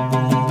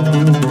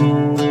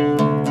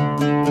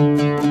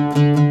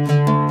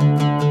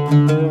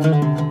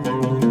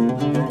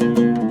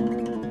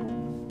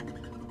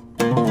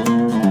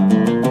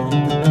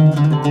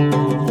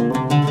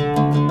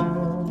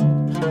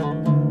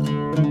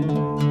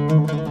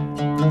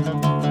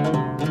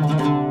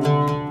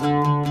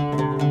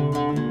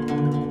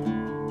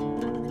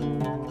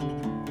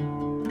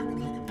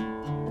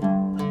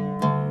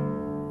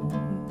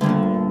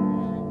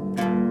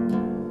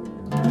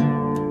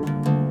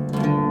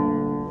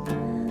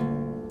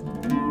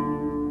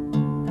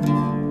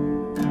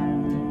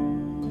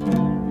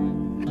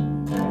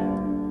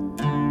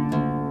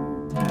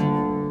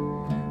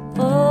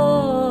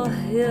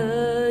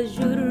 يا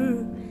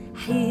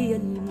جرحي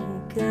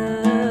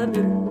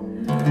المكابر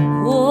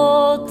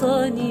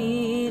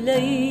وطني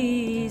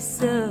ليس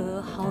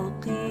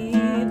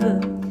حقيبة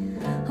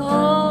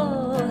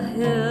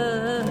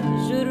يا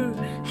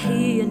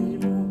جرحي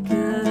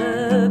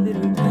المكابر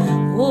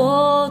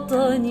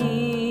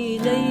وطني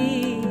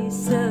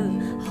ليس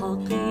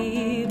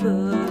حقيبة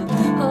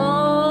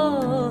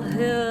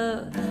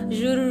يا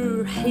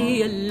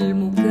جرحي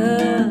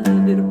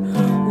المكابر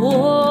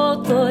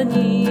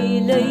وطني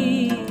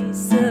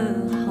ليس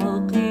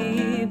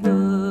حقيبة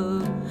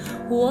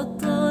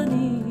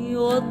وطني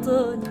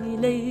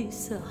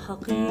ليس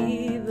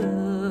حقيبة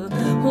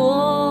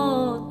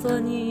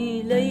وطني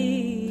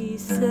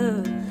ليس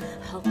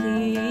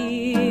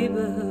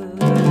حقيبة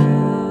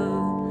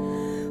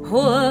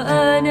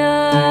وأنا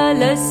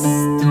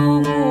لست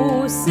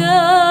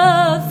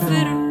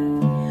مسافر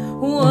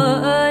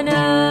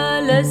وأنا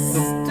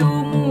لست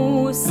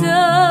مسافر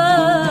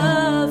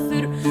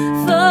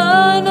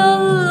فأنا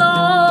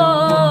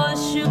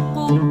العاشق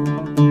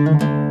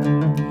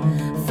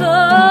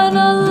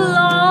فأنا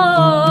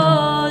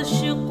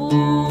العاشق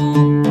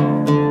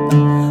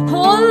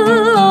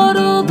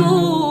والأرض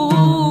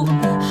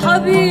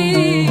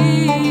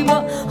حبيبة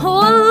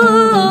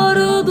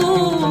والأرض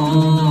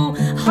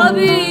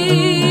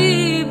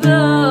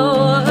حبيبة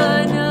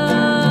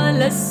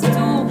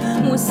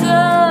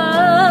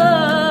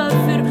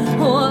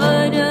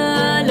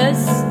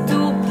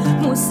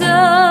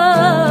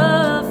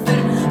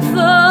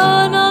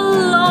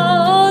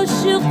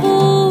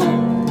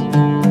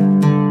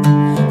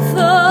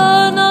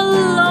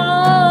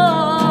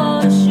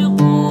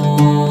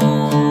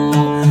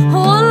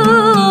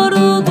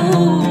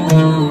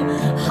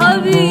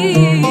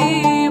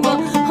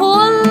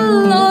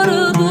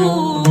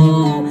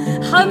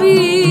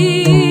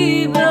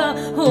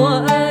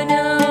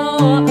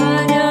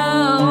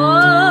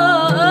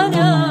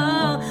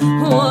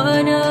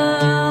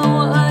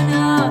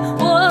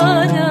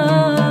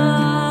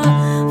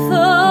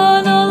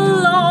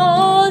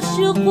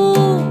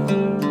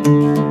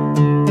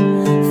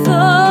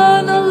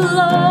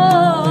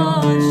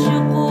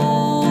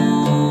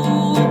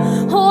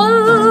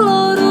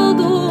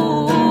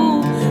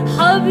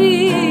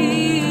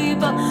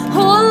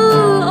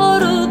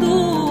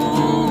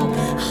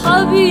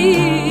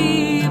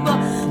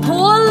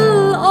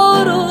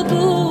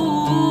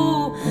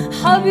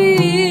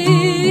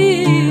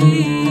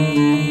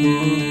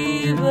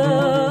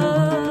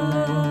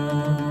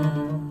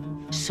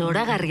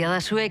Egia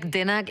da zuek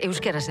denak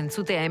euskaraz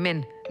entzutea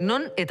hemen,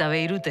 non eta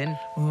Beiruten.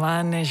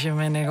 Manes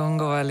hemen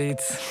egongo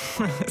balitz.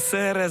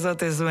 Zer ez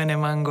ote zuen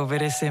emango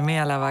bere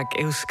seme-alabak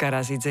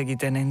euskaraz hitz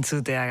egiten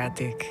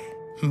entzuteagatik.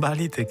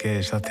 Baliteke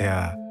esatea,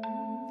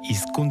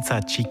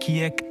 hizkuntza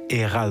txikiek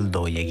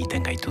erraldoi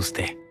egiten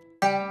gaituzte.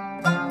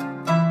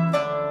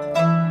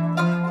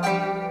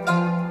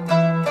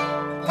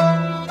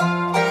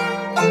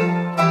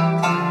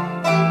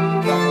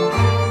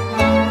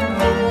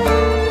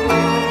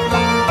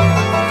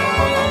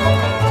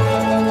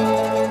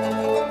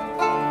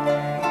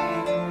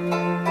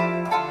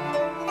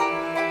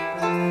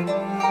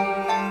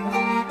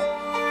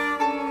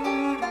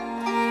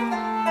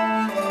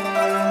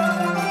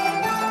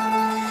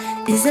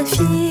 إذا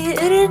في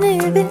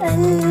قرنة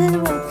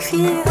بقلبك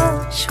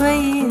فيها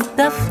شوية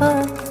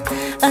دفى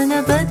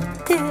أنا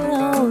بدي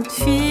أقعد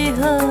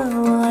فيها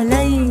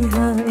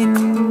وعليها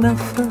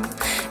النفى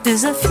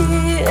إذا في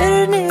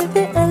قرنة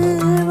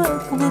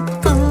بقلبك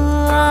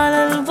بتطل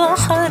على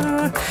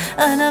البحر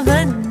أنا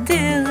بدي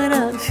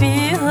أغرق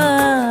فيها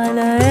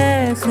على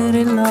آخر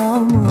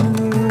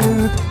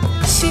العمر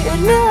شي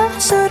قرنة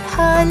أحشر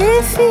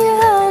حالي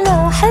فيها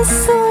لا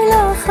حس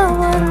ولا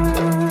خبر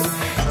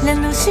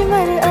لأنه شي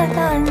مرقت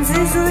عن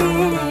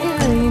زيزوية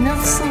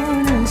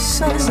ينفسون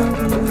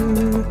الشجر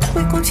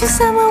ويكون شي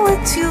سما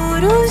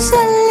وطيور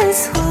وجل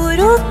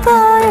سهور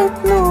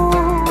وطارت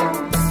نور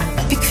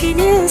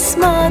بكفيني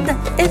اسمع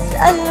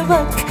دقة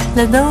قلبك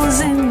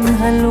لدوزن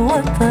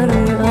هالوتر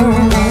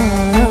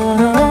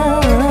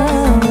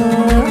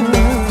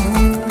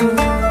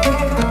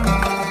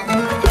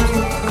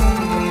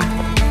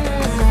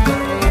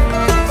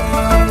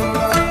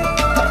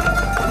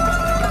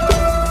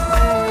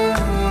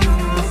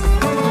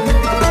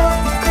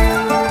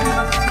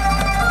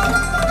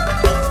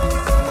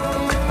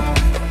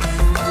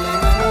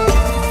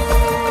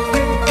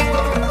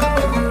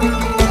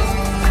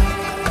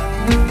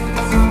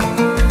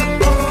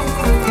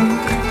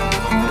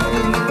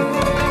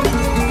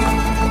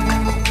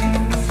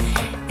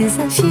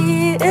إذا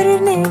في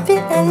قرنة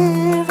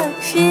بقلبك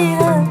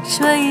فيها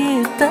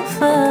شوية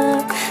دفى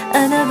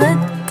أنا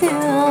بدي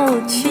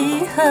أقعد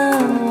فيها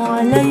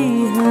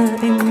وعليها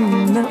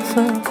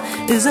النفى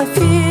إذا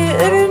في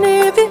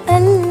قرنة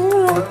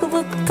بقلبك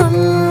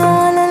بتطل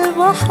على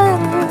البحر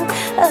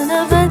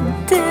أنا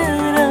بدي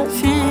أغرق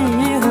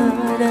فيها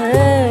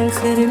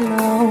لآخر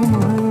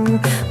العمر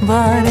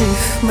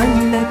بعرف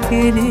منك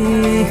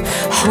إلي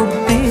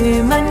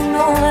حبي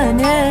منه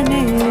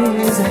أناني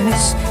إذا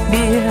مش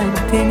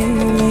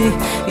بيهدني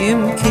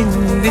يمكن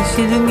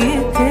بشيلني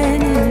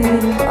تاني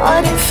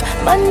بعرف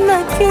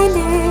منك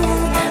إلي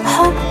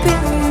حبي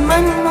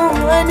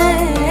منه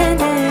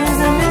أناني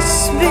إذا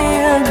مش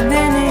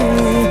بيهدني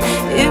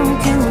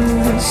يمكن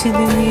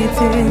بشيلني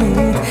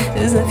تاني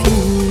إذا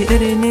في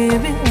قرنة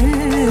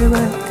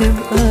بقلبك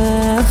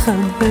تبقى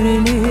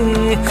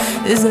خبرني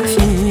إذا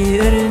في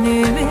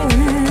قرنة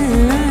بقلبك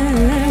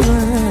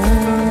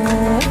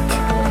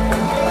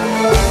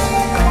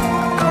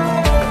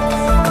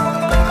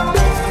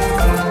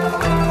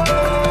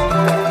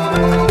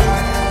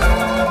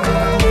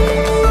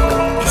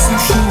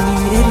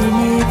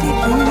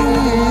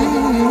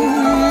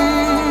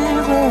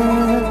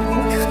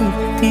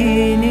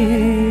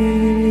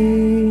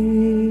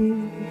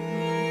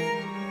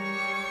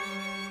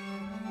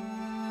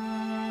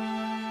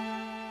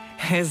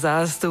Ez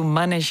ahaztu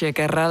Manesek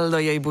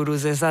erraldoiei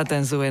buruz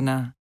esaten zuena.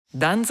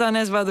 Dantzan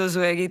ez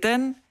baduzu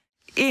egiten,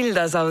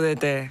 hilda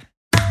zaudete.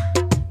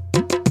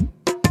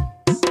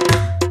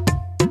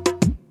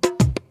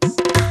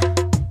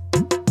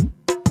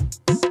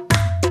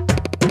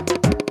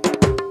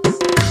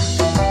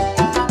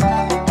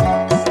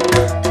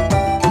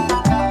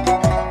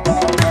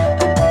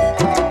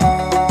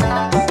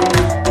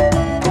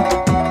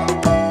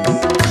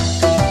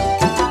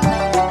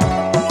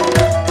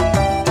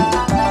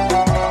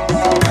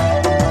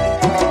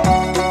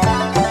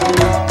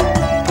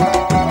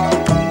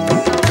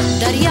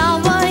 دریا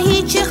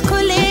وحی چه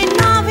خلی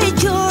ناوی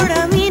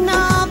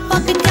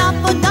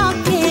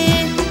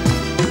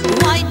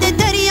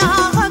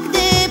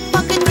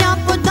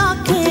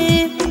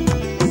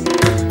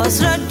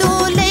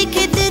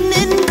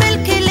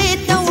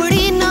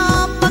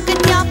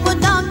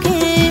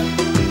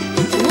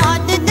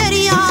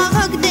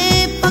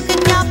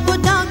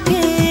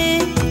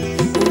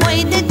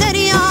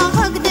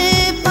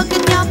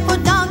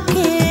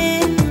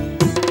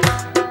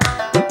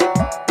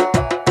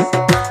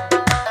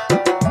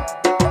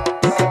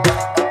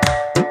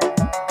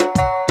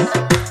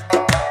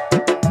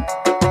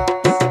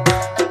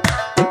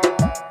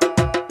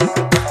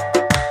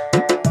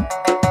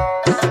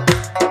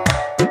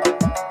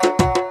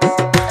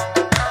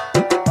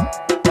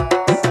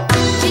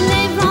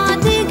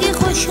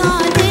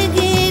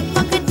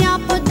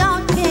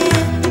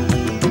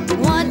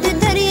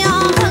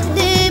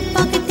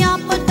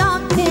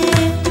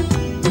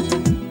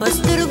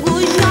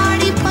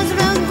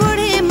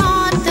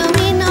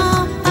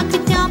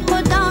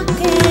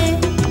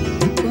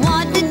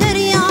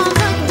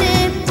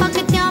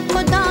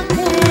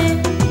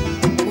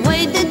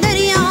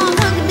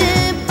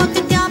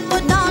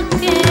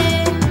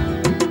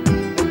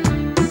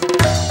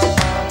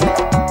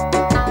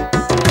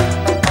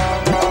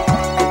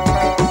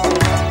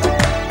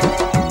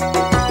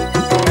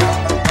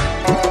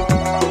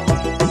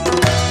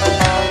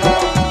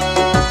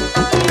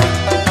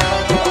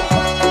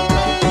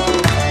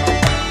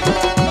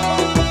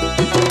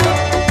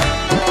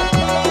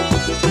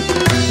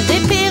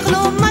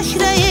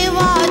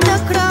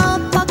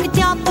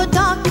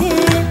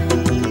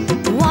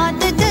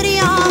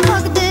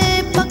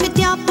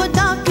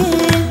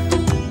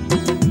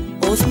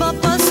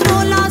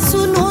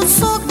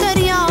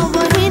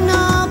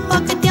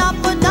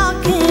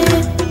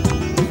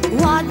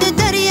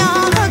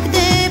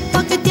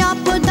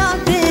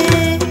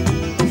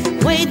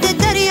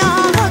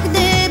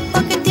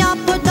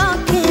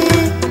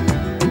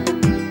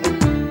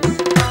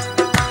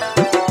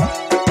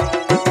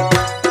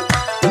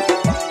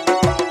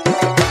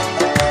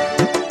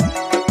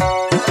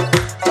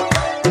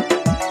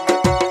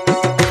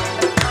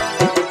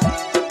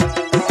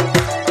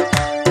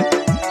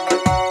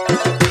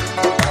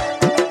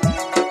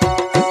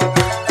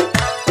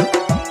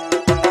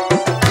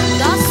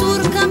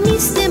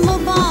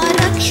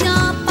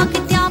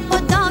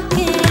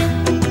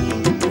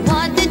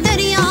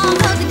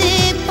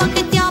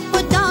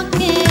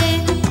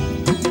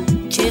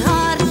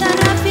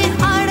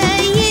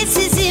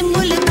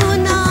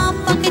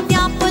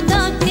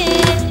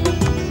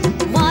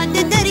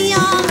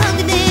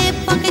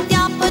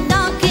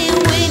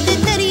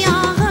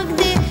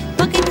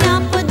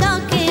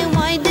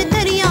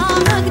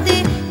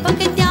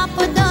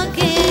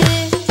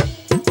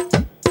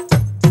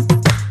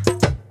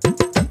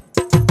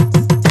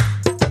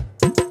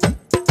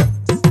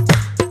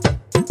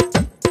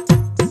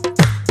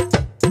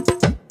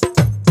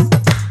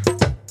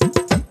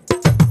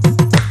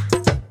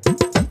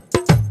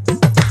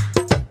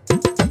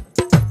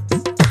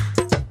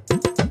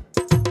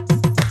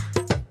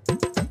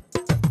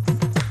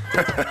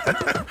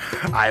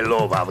I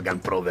love Afghan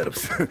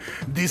proverbs.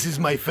 This is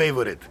my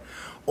favorite.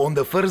 On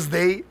the first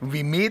day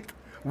we meet,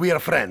 we are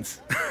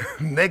friends.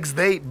 Next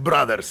day,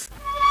 brothers.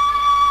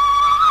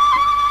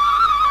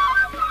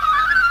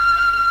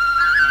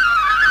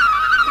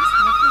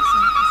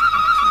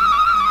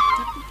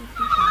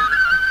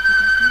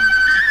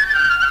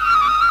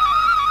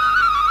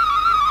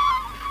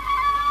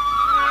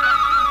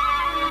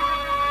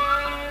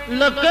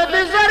 لقد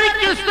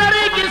زرق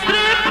سرق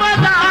سرق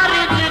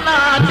مداري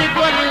جنات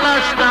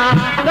كلشتا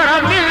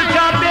درميل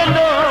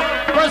جابلو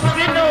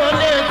وسفينو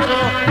ليتو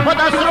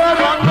ودسرو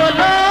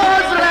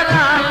مانغولوز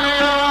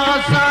لرانيو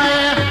ساي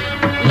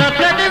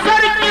لقد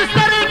زرق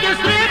سرق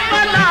سرق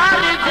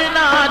مداري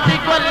جنات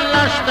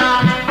كلشتا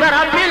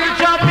درميل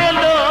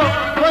جابلو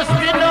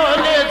وسفينو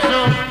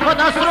ليتو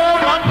ودسرو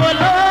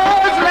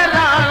مانغولوز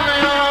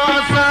لرانيو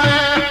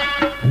ساي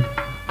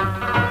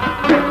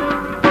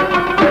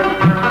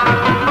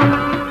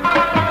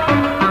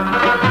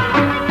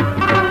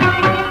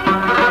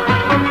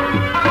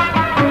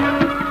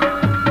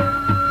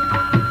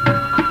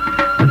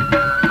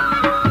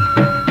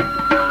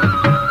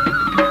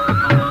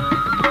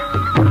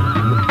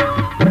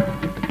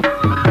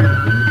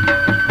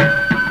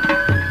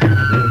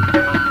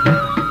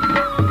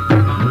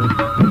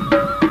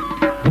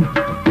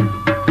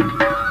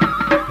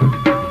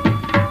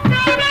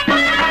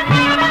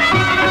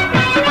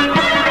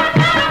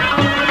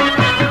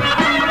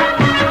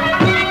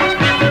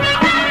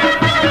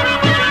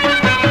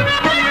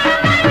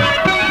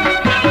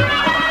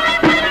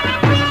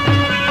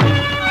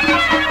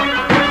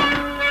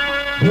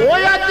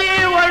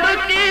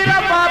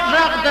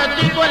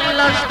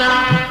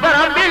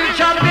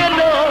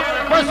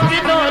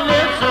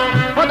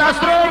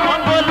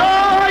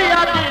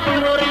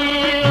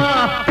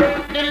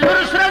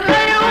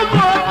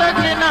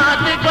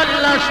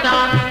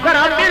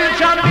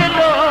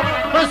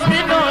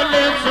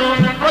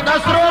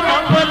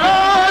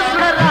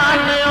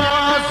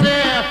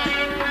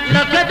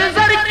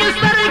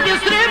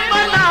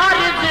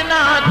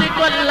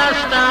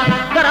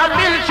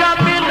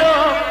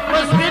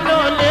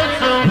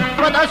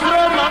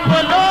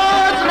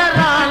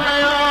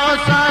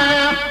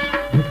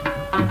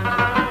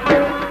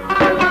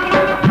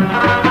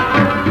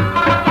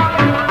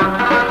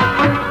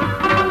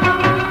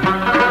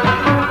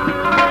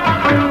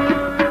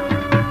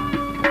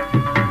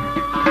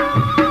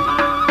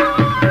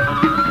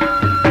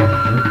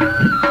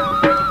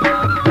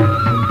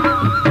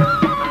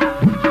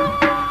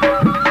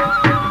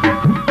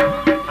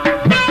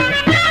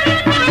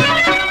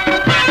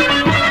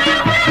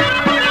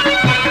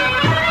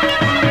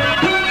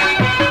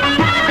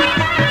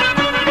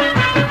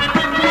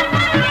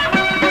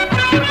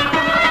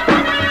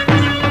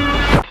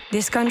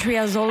This country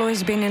has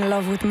always been in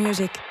love with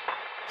music.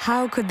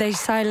 How could they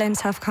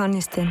silence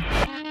Afghanistan?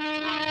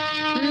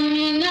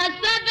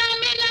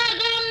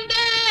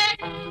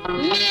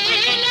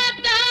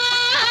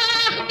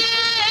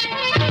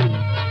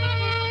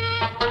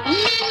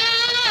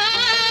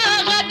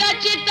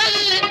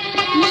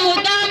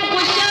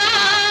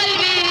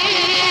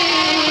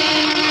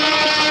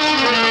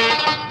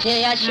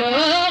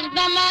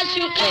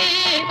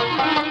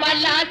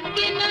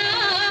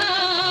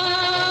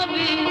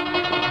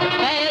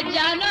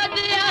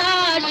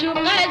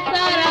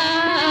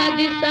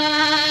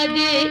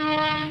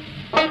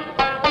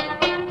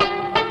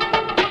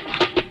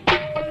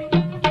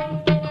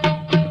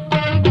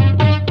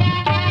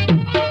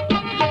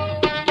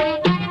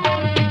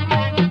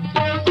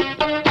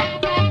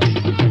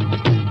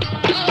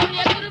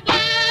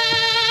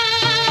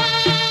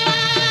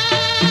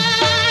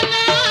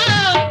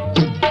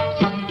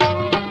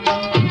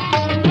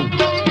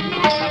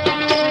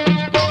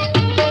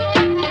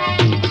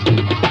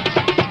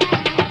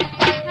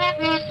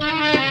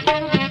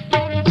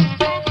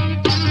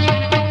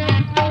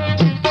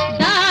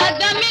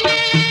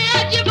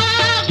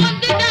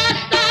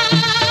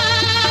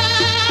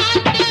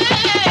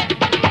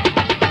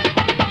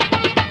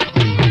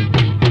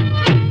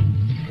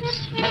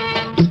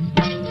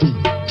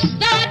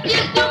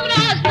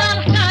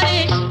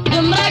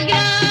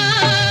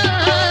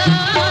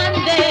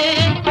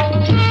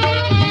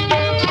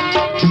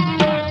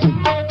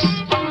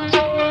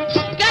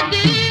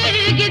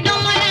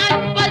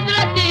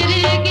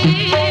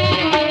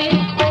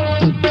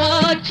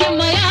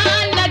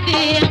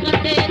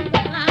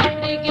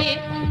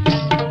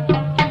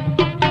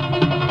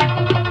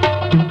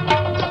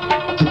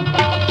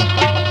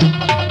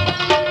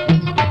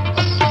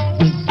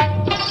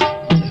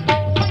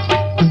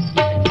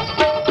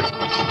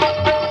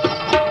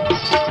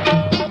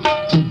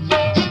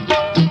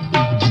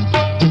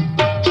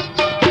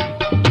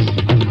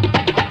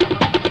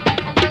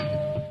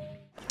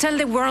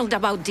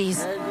 About this.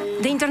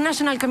 The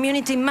international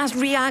community must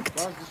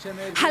react.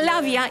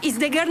 Halabja is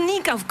the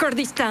Guernica of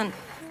Kurdistan.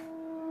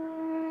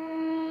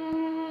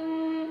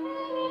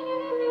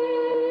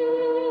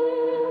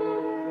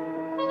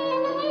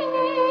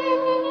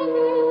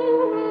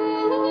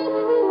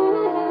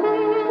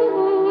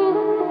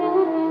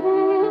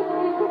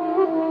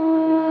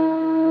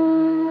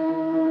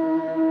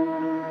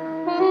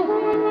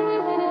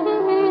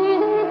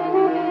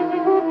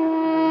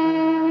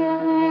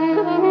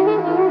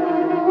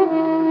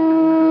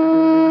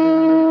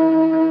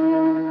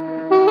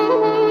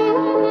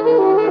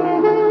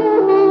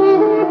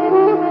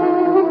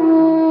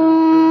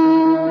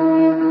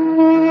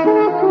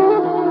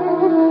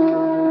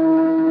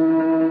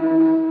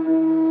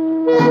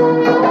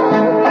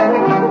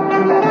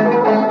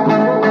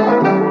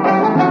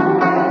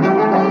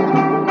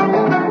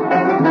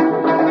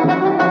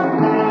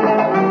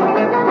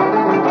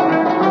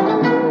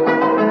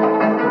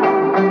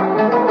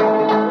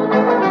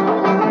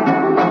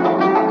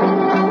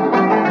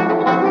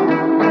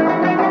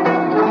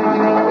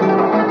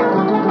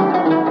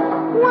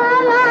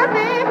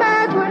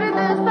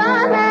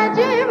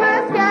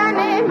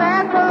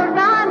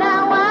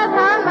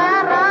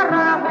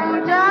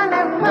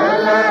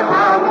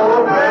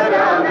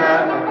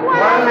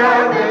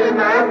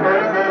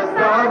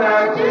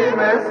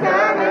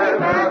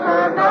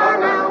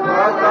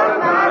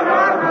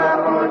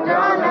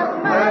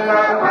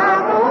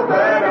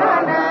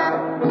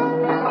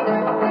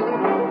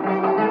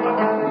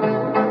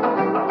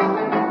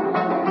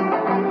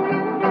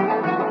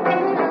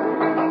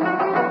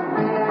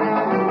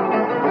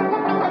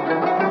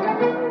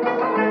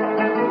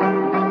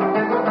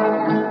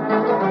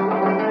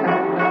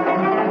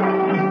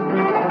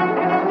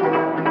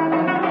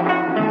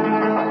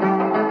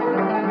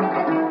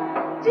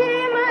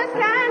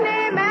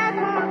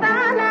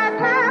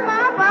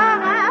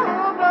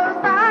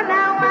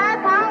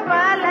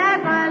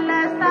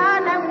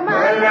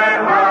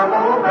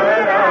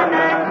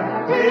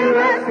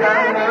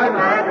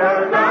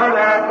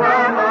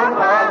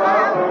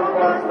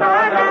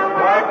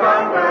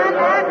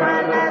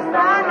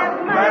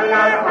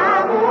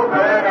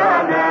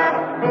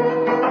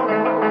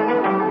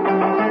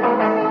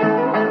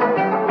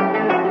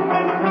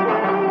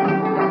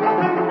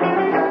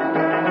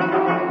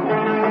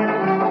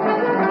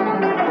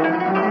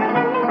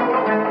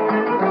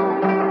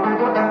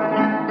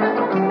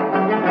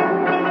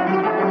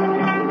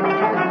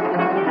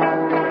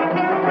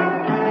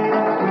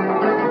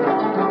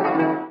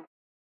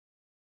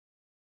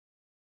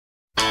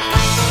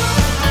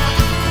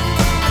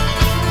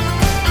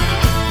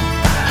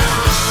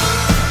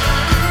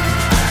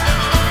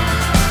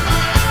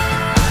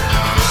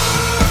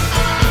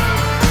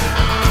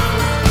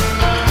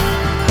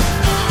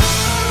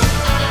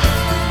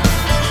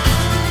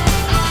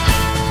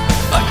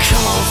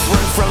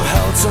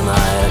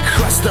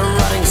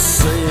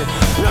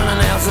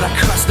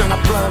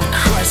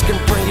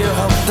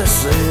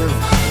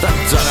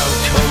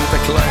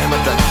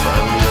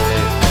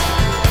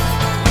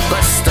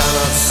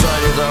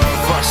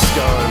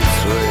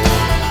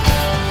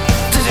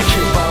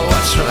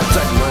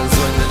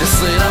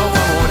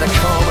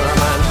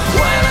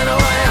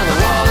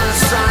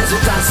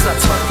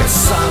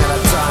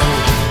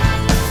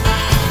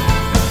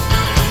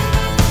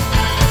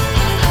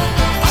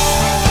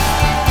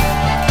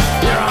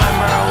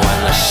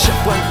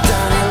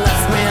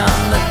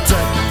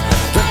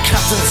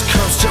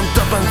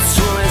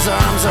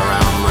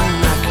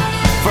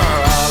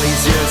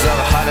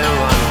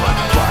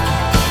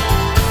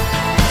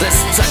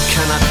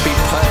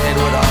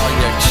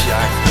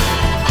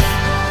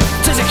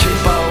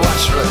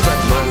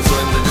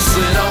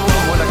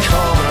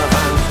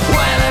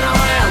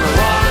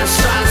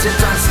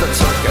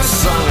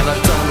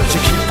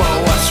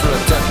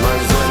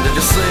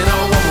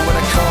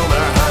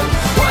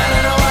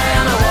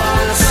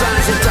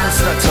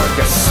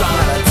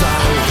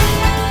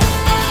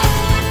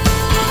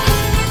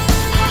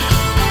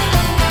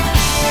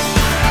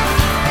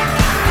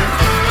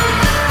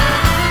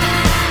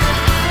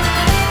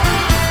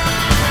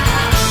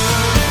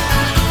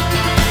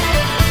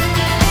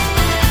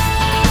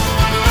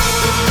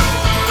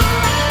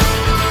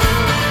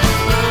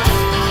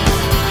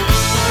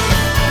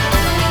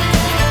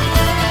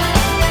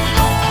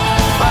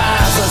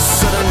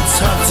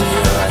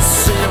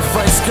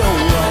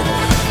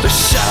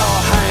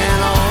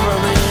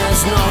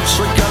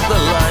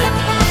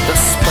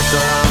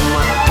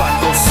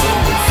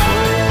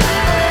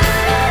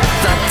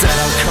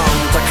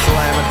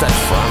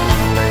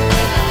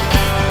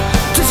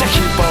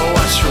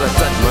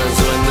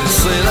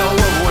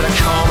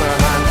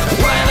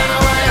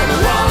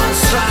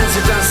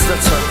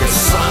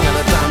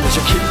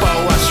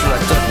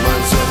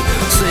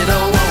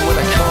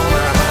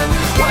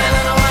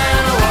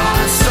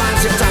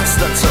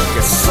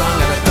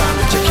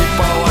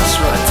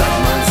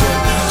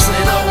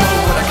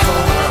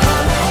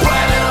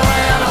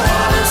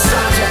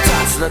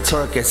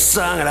 Turkish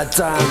song at a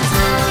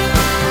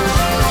time.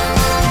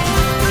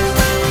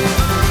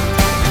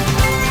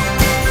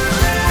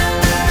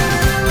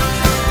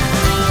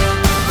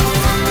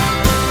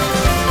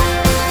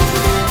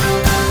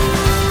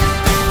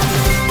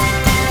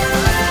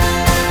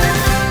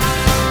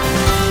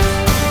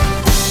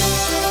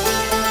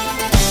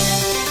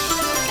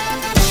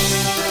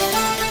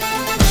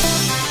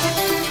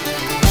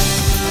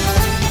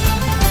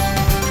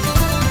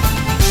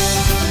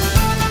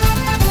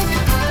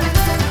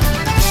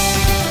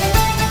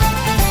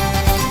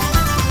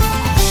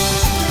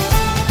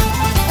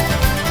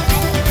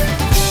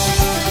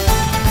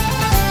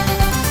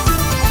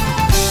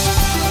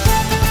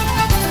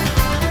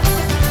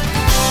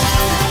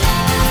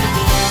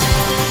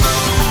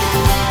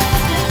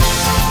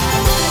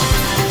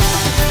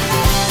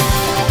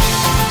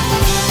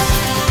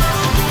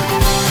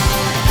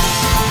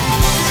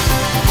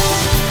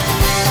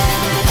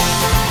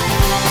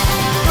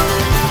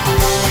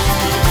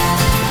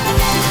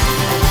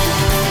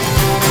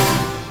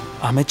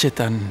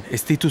 Ametsetan ez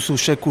dituzu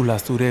sekula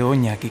zure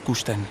oinak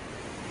ikusten.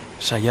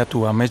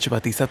 Saiatu amets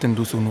bat izaten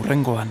duzun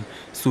hurrengoan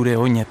zure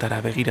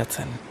oinetara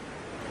begiratzen.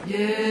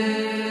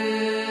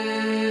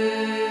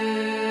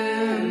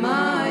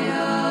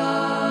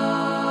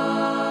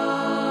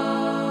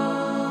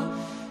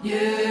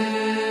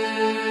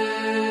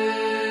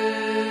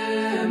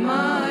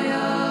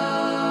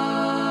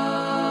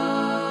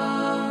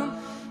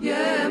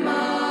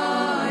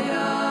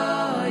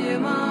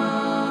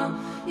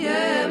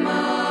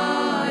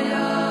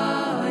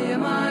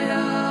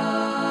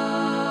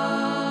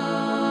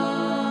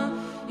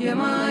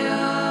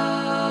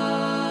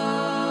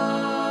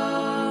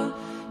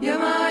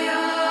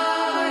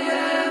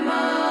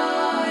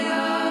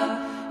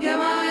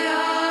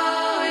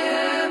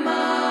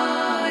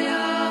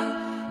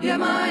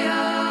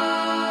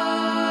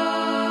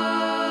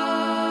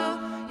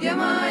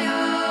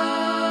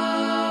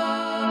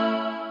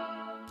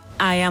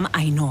 I am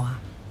AINHOA,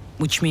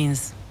 which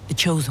means the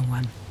chosen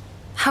one.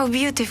 How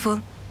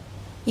beautiful.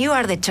 You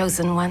are the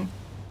chosen one.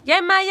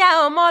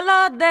 Yemaya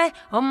omolode,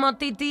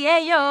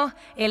 omotitieyo,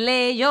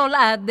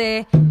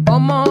 eleyolade,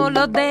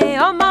 omolode,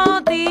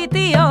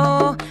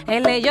 omotitio,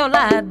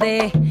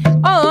 eleyolade,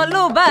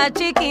 oluba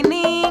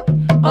chikini,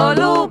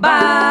 oluba,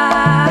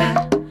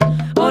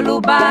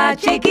 oluba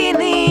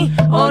chikini,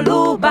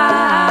 oluba,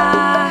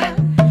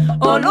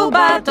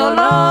 oluba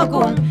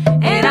tolokun,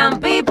 eran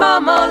pipo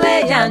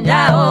mole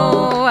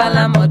yanjao,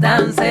 alamo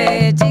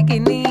danse,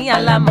 chikini,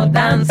 alamo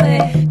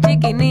danse,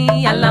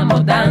 chikini, alamo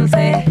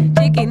danse.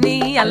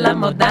 Chiquini a la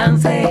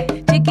modanse,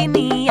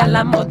 chiquini a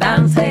la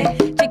modanse,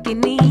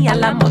 chiquini a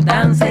la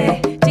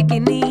modanse,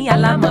 chiquini a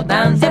la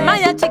modanse,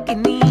 Maya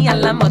chiquini a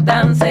la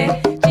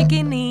modanse,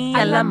 chiquini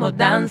a la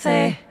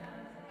modanse.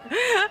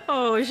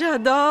 Oh,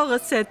 j'adore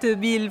cette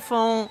ville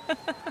fond.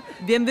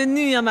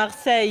 Bienvenue a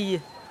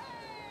Marseille.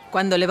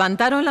 Cuando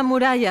levantaron la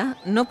muralla,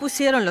 no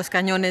pusieron los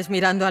cañones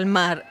mirando al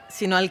mar,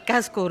 sino al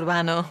casco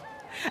urbano.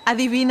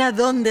 Adivina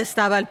dónde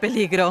estaba el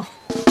peligro.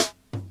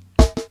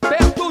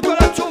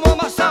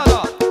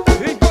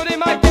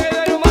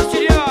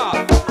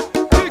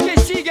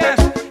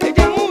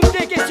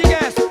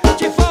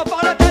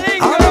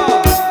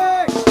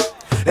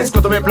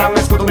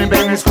 Escutami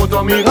bene,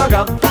 escutami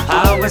raga,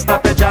 ahora sta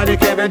peggiare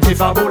che venti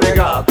fa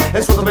bulega.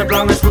 Escutami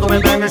plan, escutami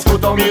bene,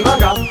 escutami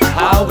raga,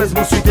 ahora es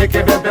musite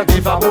che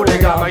venti fa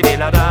bulega. Mai di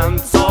la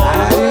danzo,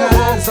 mai di la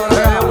danzo,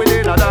 mai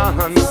di la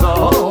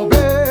danzo,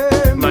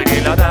 mai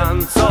di la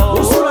danzo.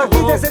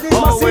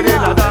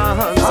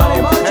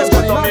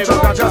 Escutami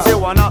raga, già se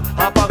wanna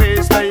a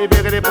Paris, stai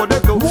bere les pots de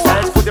clou.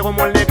 Escutez au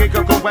moins les lyriques que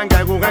comprennent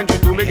rien du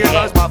tout, mais qui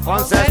parlent pas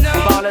français,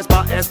 parlent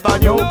pas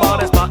espagnol,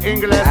 parlent pas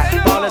anglais,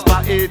 parlent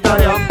pas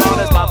italien,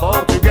 parlent pas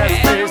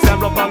portugais.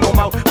 Sembla pas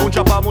normal, un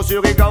chapa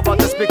musurigal, va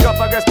te explicar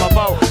pra que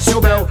papau.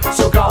 Subeu,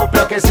 sucau,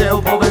 perché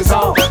seu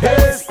provençal.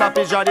 Esta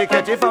pijade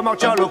que te fa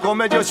marcialo,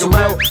 come Dio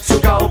subeu,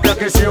 sucau,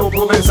 perché seu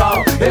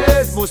provençal.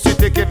 Es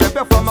musite che vem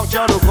per fa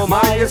marcialo, come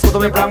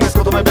escutami plan,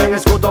 escutami bene,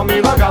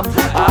 escutami raga.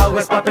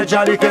 Aues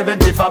papeggiali che vem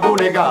ti fa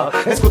bulega.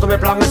 Escutami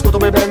plan,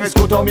 escutami bene,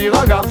 escutami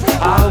raga.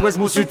 Aues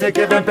musite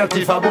che vem per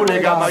ti fa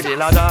bulega. Mai di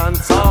la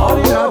danza, oh,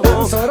 di la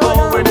danza,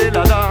 mai di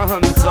la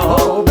danza,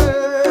 oh,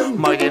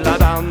 di la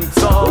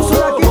danza.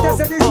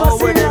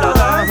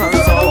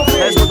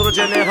 Escuto il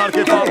general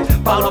che fa,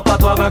 parlo pas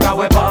toi raga,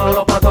 ouais,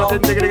 parlo pas toi,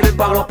 t'integri,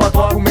 parlo pas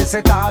toi. Come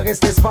se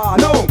t'arrestes pas,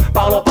 non,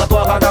 parlo pas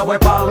toi raga, ouais,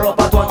 parlo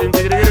pas toi,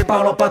 t'integri,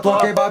 parlo pas toi.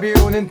 Che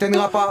Babylone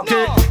n'entendra pas,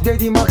 che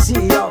Dedi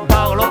Marcia,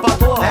 parlo pas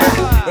toi,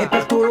 e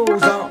per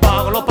Toulouse,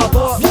 parlo pas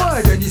toi,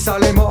 ouais, Dedi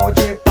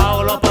Salemoggi,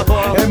 parlo pas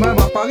toi, e même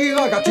à Paris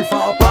raga, tu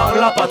fa,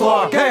 parlo pas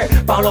toi, che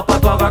parlo pas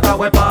toi raga,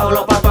 ouais,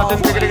 parlo pas toi,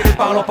 t'integri,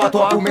 parlo pas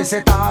toi. Come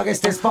se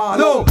t'arrestes pas,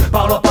 non,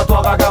 parlo pas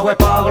toi raga, ouais,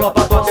 parlo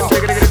pas toi,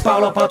 t'integri,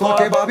 parlo pas toi.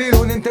 Che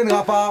Babylone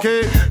n'entendra pas,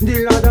 che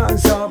di la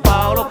danza,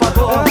 parlo pas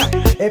toi,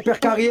 e per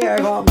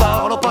carriera,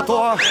 parlo pas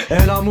toi,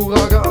 e l'amour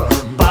raga,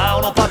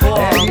 parlo pas toi,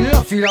 e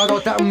il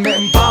filato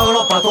también,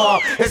 parlo pas toi.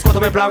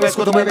 Escutami plan,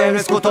 escutami bene,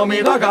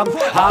 escutami raga,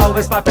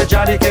 auves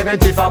papeggiali che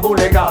venti fa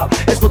bulega.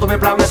 Escutami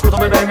plan,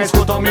 escutami bene,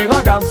 escutami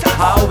raga,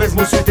 auves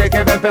musite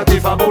che ven per ti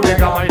fa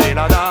bulega. Mai di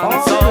la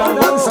danza,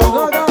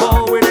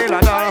 oh, we di la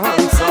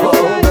danza,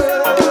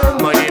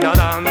 mai di la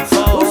danza,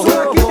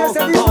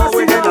 oh,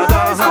 we di la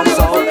danza.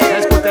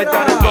 Escutez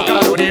dans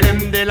le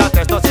rim de la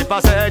testa si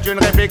passait d'une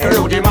réplique.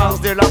 L'audience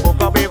de la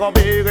bocca per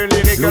rompere il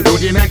lyrique.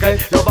 L'udi Mikel,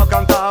 lo va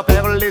cantare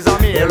per les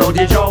amis. E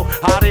l'udi Joe,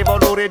 arriva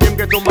l'uridim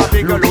che tu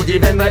m'appliques. L'udi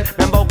venne,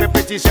 même bon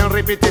répétition,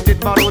 répétitive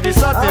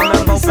melodisate.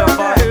 Même bon per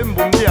fare un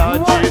buon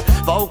viaggi.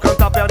 Va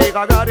cantare per i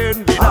ragazzi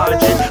in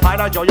villaggi. Hai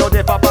la gioia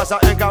di far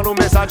passare un caro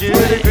messaggi.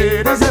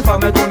 Des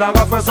infame d'una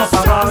raffre so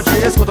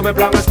paraggi. Escutami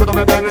plan,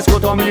 escutami bene,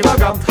 escutami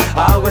raga.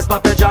 Aues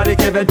papeggiali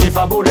che venti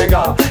fa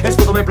bulega.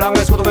 Escutami plan,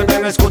 escutami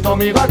bene,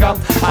 escutami raga.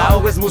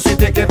 Aues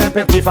musite che ven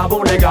per ti fa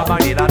bulega.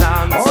 Mai di la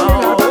danza,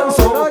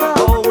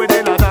 oh, we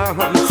di la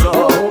danza,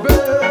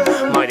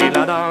 mai di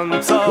la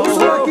danza,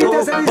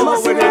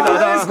 oh, we di la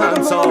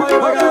danza.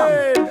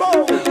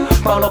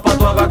 Parlo pas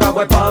toi raga,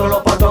 ouais,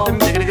 parlo pas toi,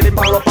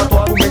 parlo pas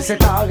toi. Come se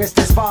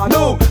t'arrestes pas,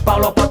 non,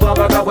 parlo pas toi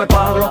raga, ouais,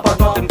 parlo pas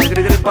toi,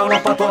 parlo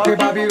pas toi. Che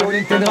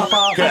Babylone n'entendra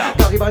pas,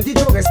 Garibaldi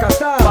Giores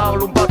Castar,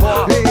 parlo pas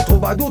toi. Les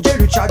troubadours de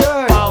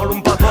luchador,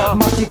 parlo pas toi.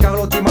 Marti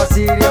Carlotti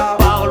Massilia,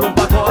 parlo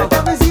pas toi.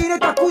 Ta vesina e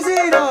ta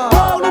cugina,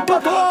 parlo pas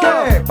toi.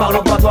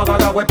 Parlo pas toi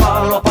raga, ouais,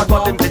 parlo pas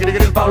toi,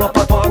 parlo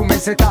pas toi. Come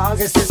se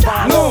t'arrestes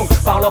pas, non,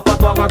 parlo pas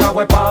toi raga,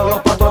 ouais, parlo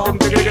pas toi,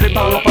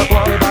 parlo pas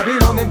toi. Che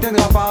Babylone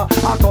n'entendra pas,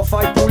 ako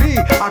fai puli,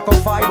 ako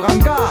fai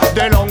branca.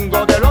 De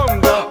longo,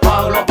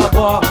 parlo pas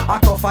toi.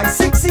 Ako fai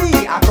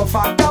sexy, ako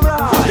fai cabra.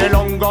 De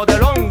longo,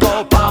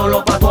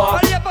 parlo pas toi.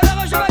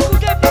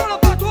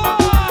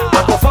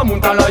 Ako fa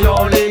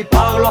montalaioli,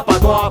 parlo pas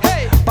toi.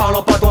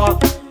 Parlo pas toi,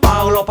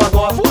 parlo pas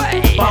toi.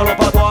 Parlo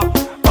pas toi,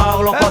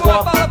 parlo pas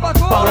toi.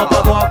 Parlo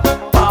pas toi,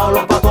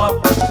 parlo pas toi.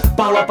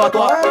 Parlo pas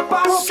toi.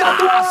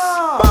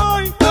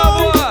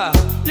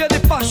 Y'a des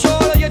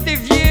pacholes, y'a des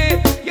vieux,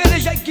 y'a des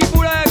gens qui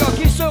boulèguent,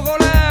 qui se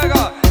relèguent.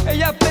 Et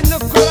y'a plein de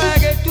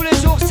collègues et tous les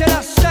jours c'est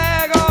la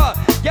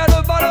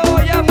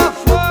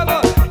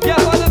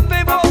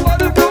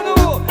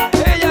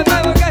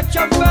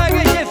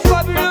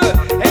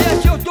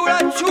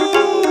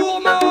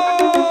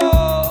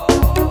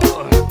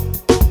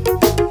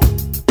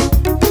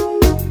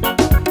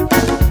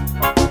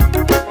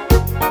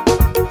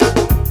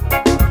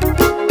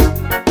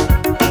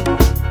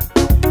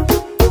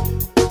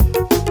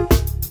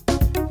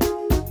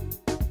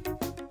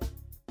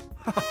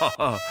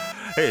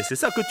succès, c'est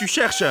ça que tu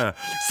cherches,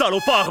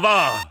 salopard,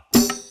 va!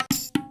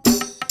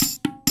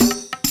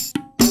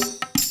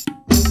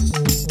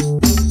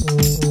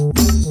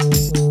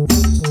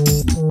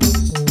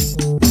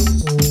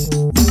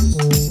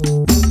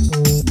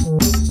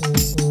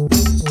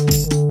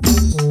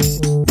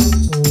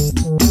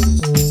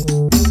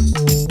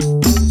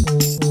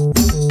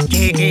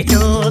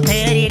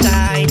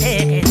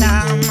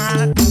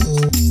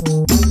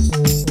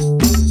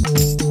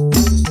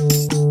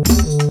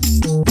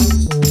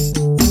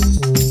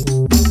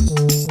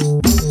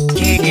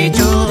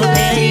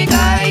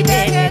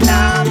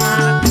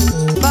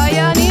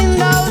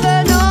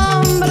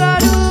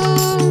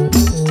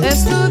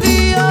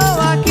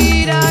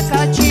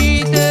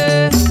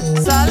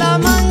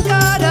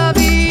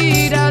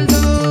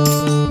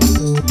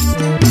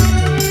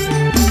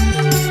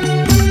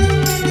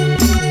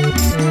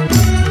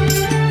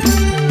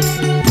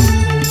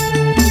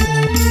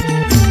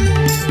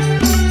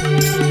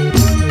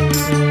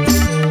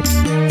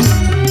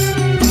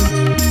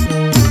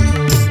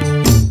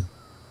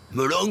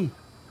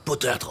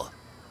 Peut-être,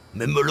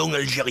 mais melon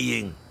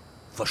algérien,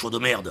 facho de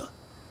merde.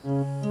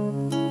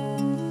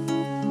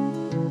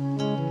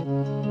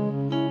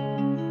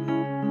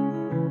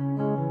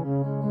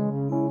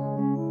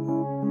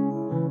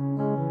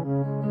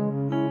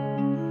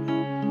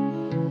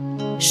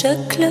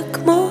 شكلك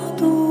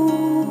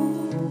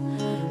معدوم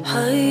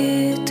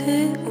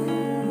حياتي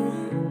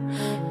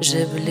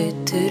جبل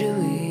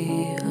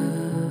الترويقة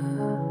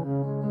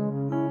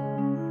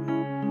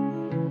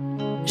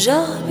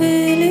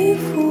جعبالي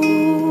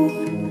فول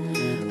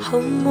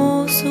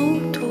حمص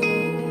وتوم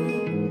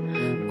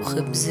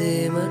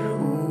وخبزة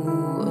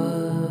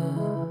مرقوقة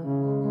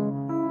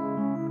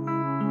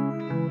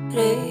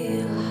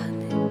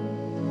ريحني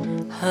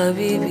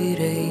حبيبي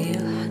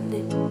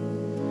ريحني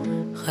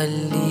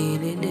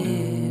خليني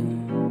نام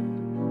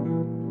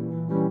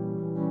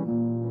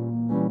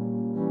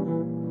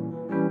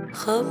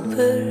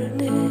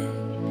خبرني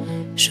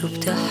شو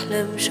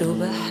بتحلم شو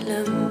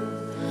بحلم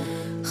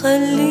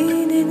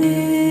خليني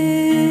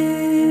نام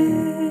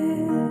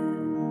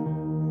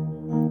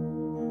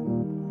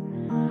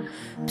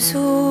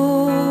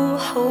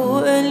بسوح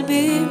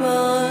وقلبي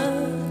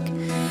معك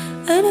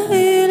أنا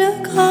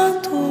إلك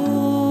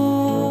عطول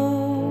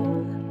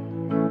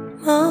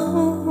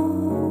معقول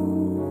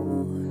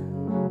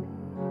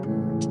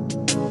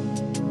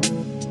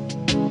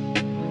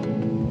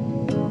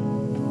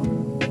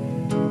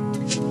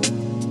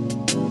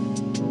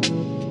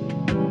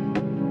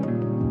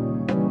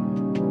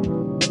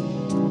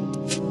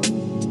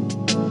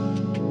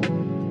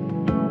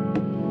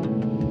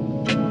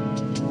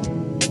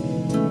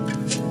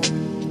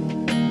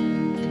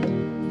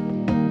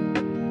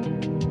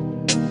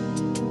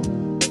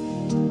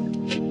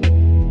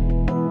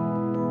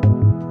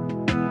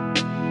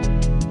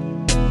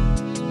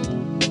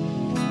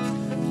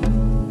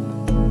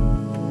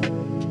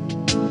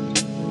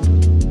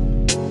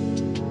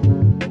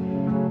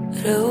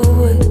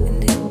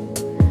روقني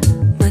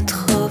ما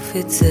تخاف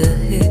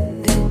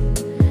تزهقني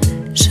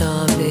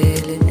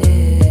شعبالي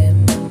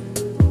نام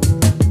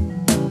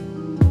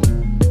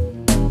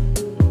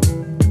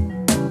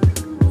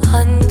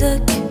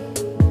عندك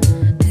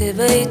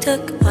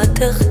ببيتك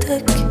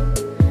عتختك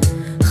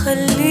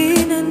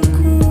خلينا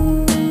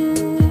نكون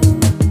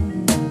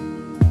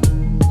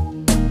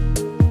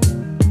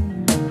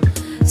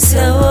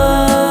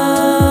سوا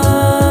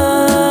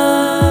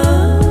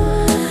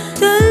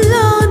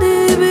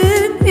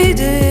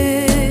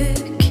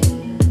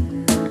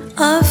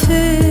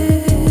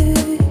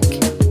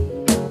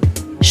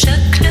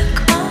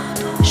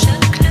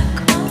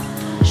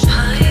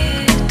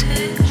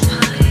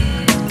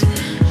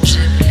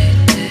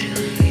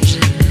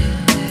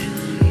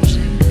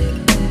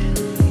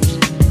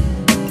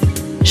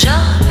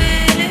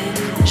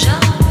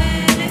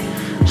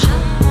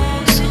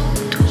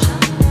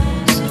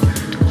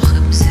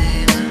خبز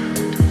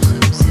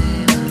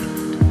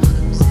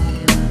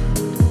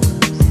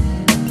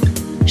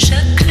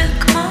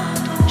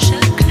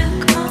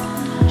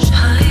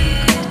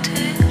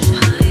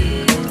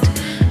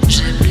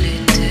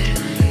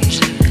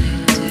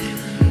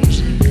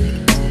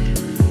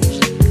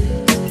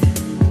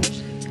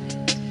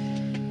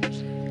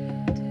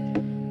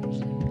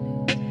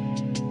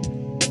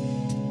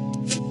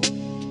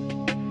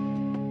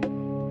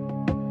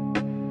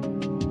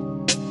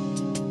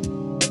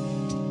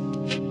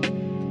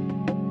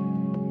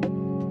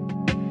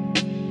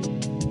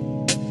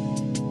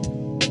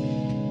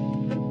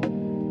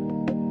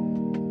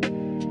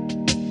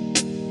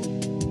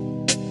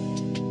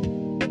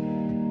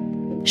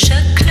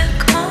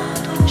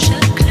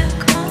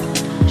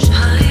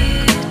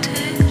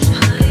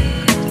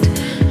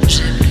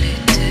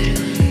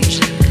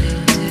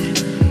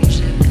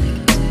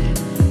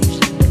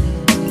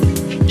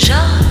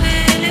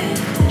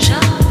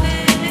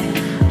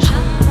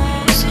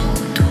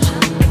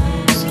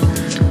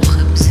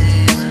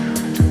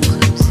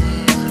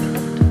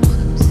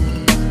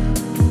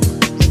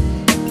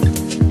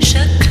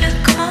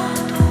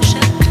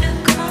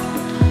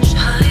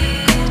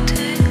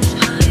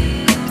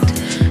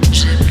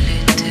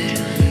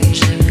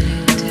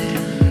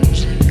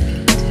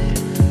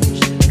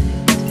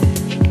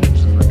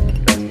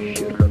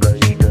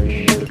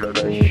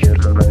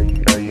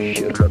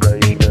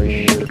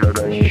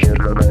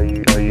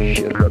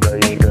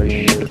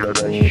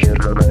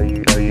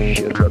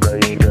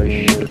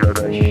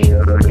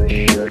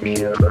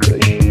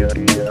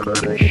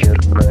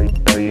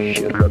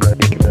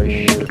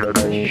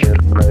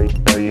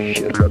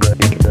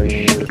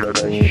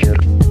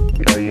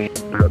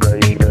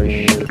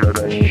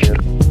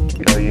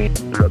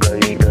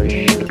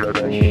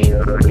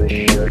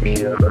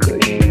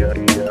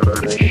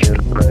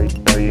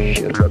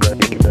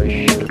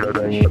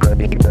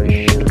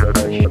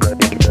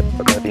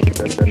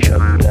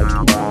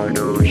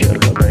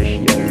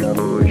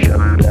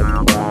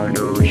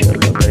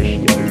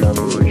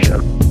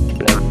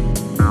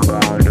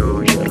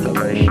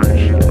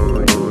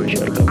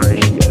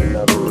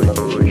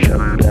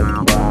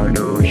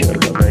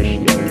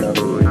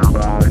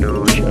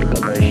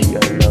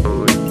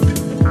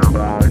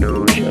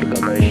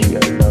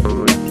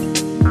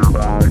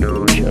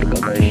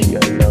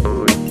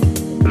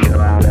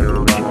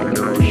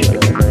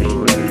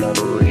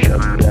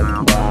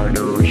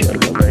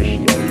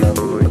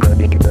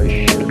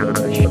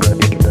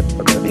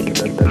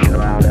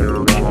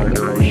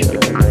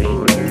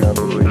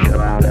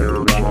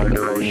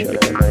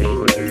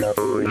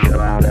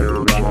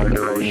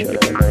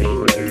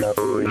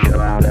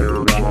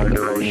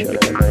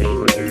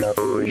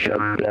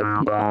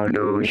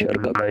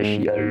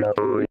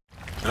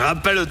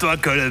Rappelle-toi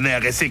que le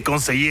maire et ses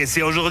conseillers,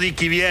 c'est aujourd'hui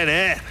qu'ils viennent,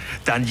 hein?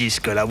 Tandis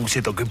que la bouche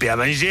est occupée à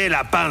manger,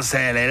 la pince,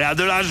 elle a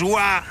de la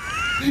joie.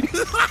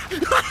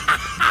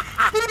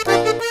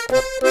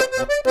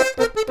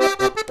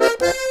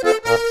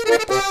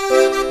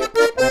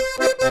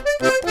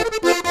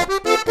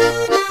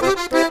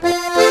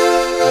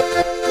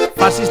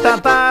 Fasista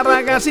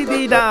hasi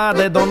dira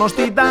de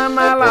Donostitan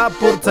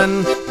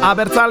alapurtzen,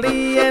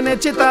 abertzalien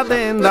etxeta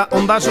denda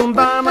ondasun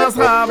danaz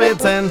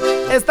jabetzen.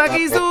 Ez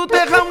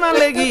dakizute jauna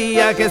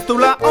legiak ez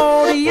dula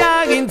hori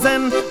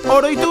agintzen,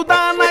 oroitu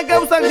danak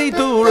gauzak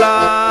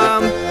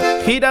ditula,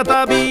 jira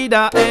eta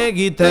bira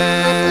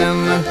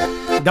egiten.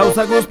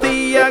 Gauza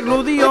guztiak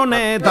ludi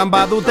honetan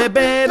badute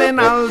beren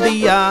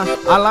aldia,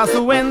 ala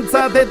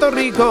zuentzat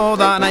etorriko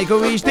da nahiko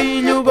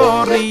istilu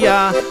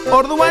gorria.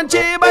 Orduan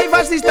bai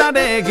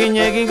fasistarekin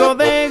egingo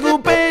degu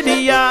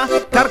peria,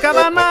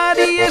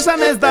 karkadanari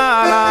esan ez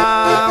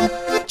dala,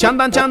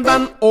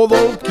 txandan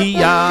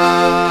odolkia.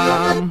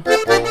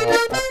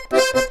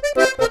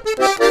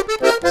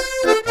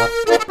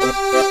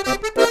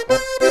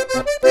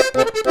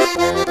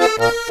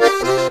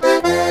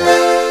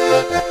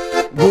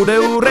 Gure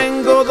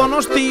urrengo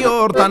Donosti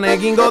hortan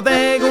egingo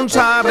degun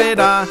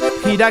sarrera,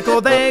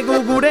 jirako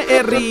degu gure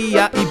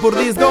herria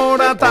ipurdiz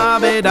gora eta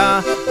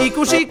bera.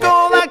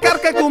 Ikusiko da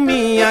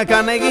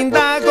karkakumiakan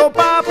egindako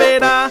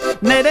papera,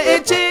 nere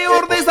etxe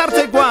ordez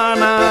hartzekoa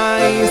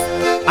naiz,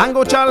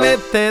 hango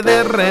txalete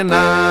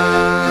derrena.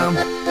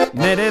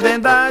 Nere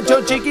denda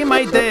txotxiki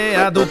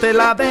maitea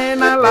dutela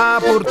dena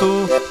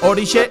lapurtu,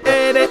 horixe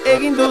ere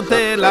egin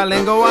dutela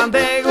lehengoan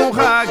degun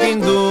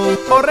jakindu.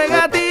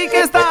 Horregatik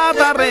ez da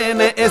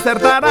tarrene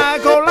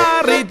ezertarako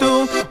larritu,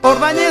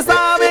 ordainez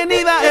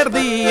avenida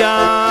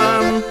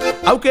erdian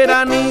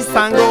aukeran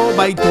izango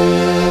baitu.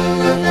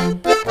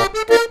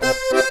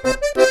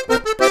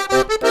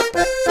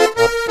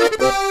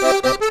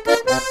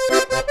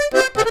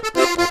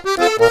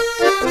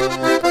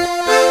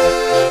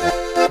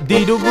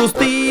 Diru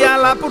guztia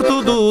lapurtu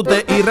dute,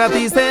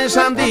 irratiz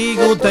esan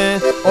digute,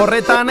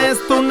 horretan ez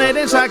du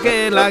nere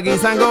sakelak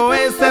izango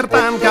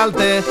ezertan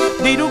kalte.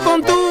 Diru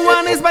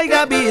kontuan ez bai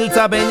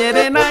gabiltza, behin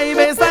ere nahi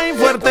bezain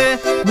fuerte,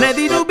 ne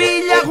diru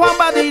bila joan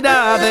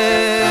badirade,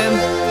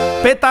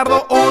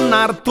 petardo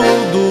onartu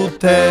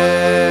dute.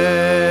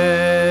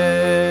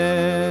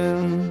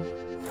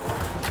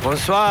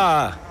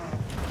 Bonsoir.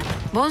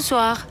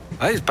 Bonsoir.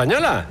 Ay,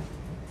 española.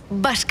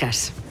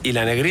 Vascas. ¿Y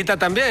la negrita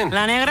también?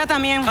 La negra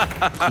también.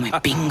 Come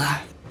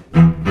pinga.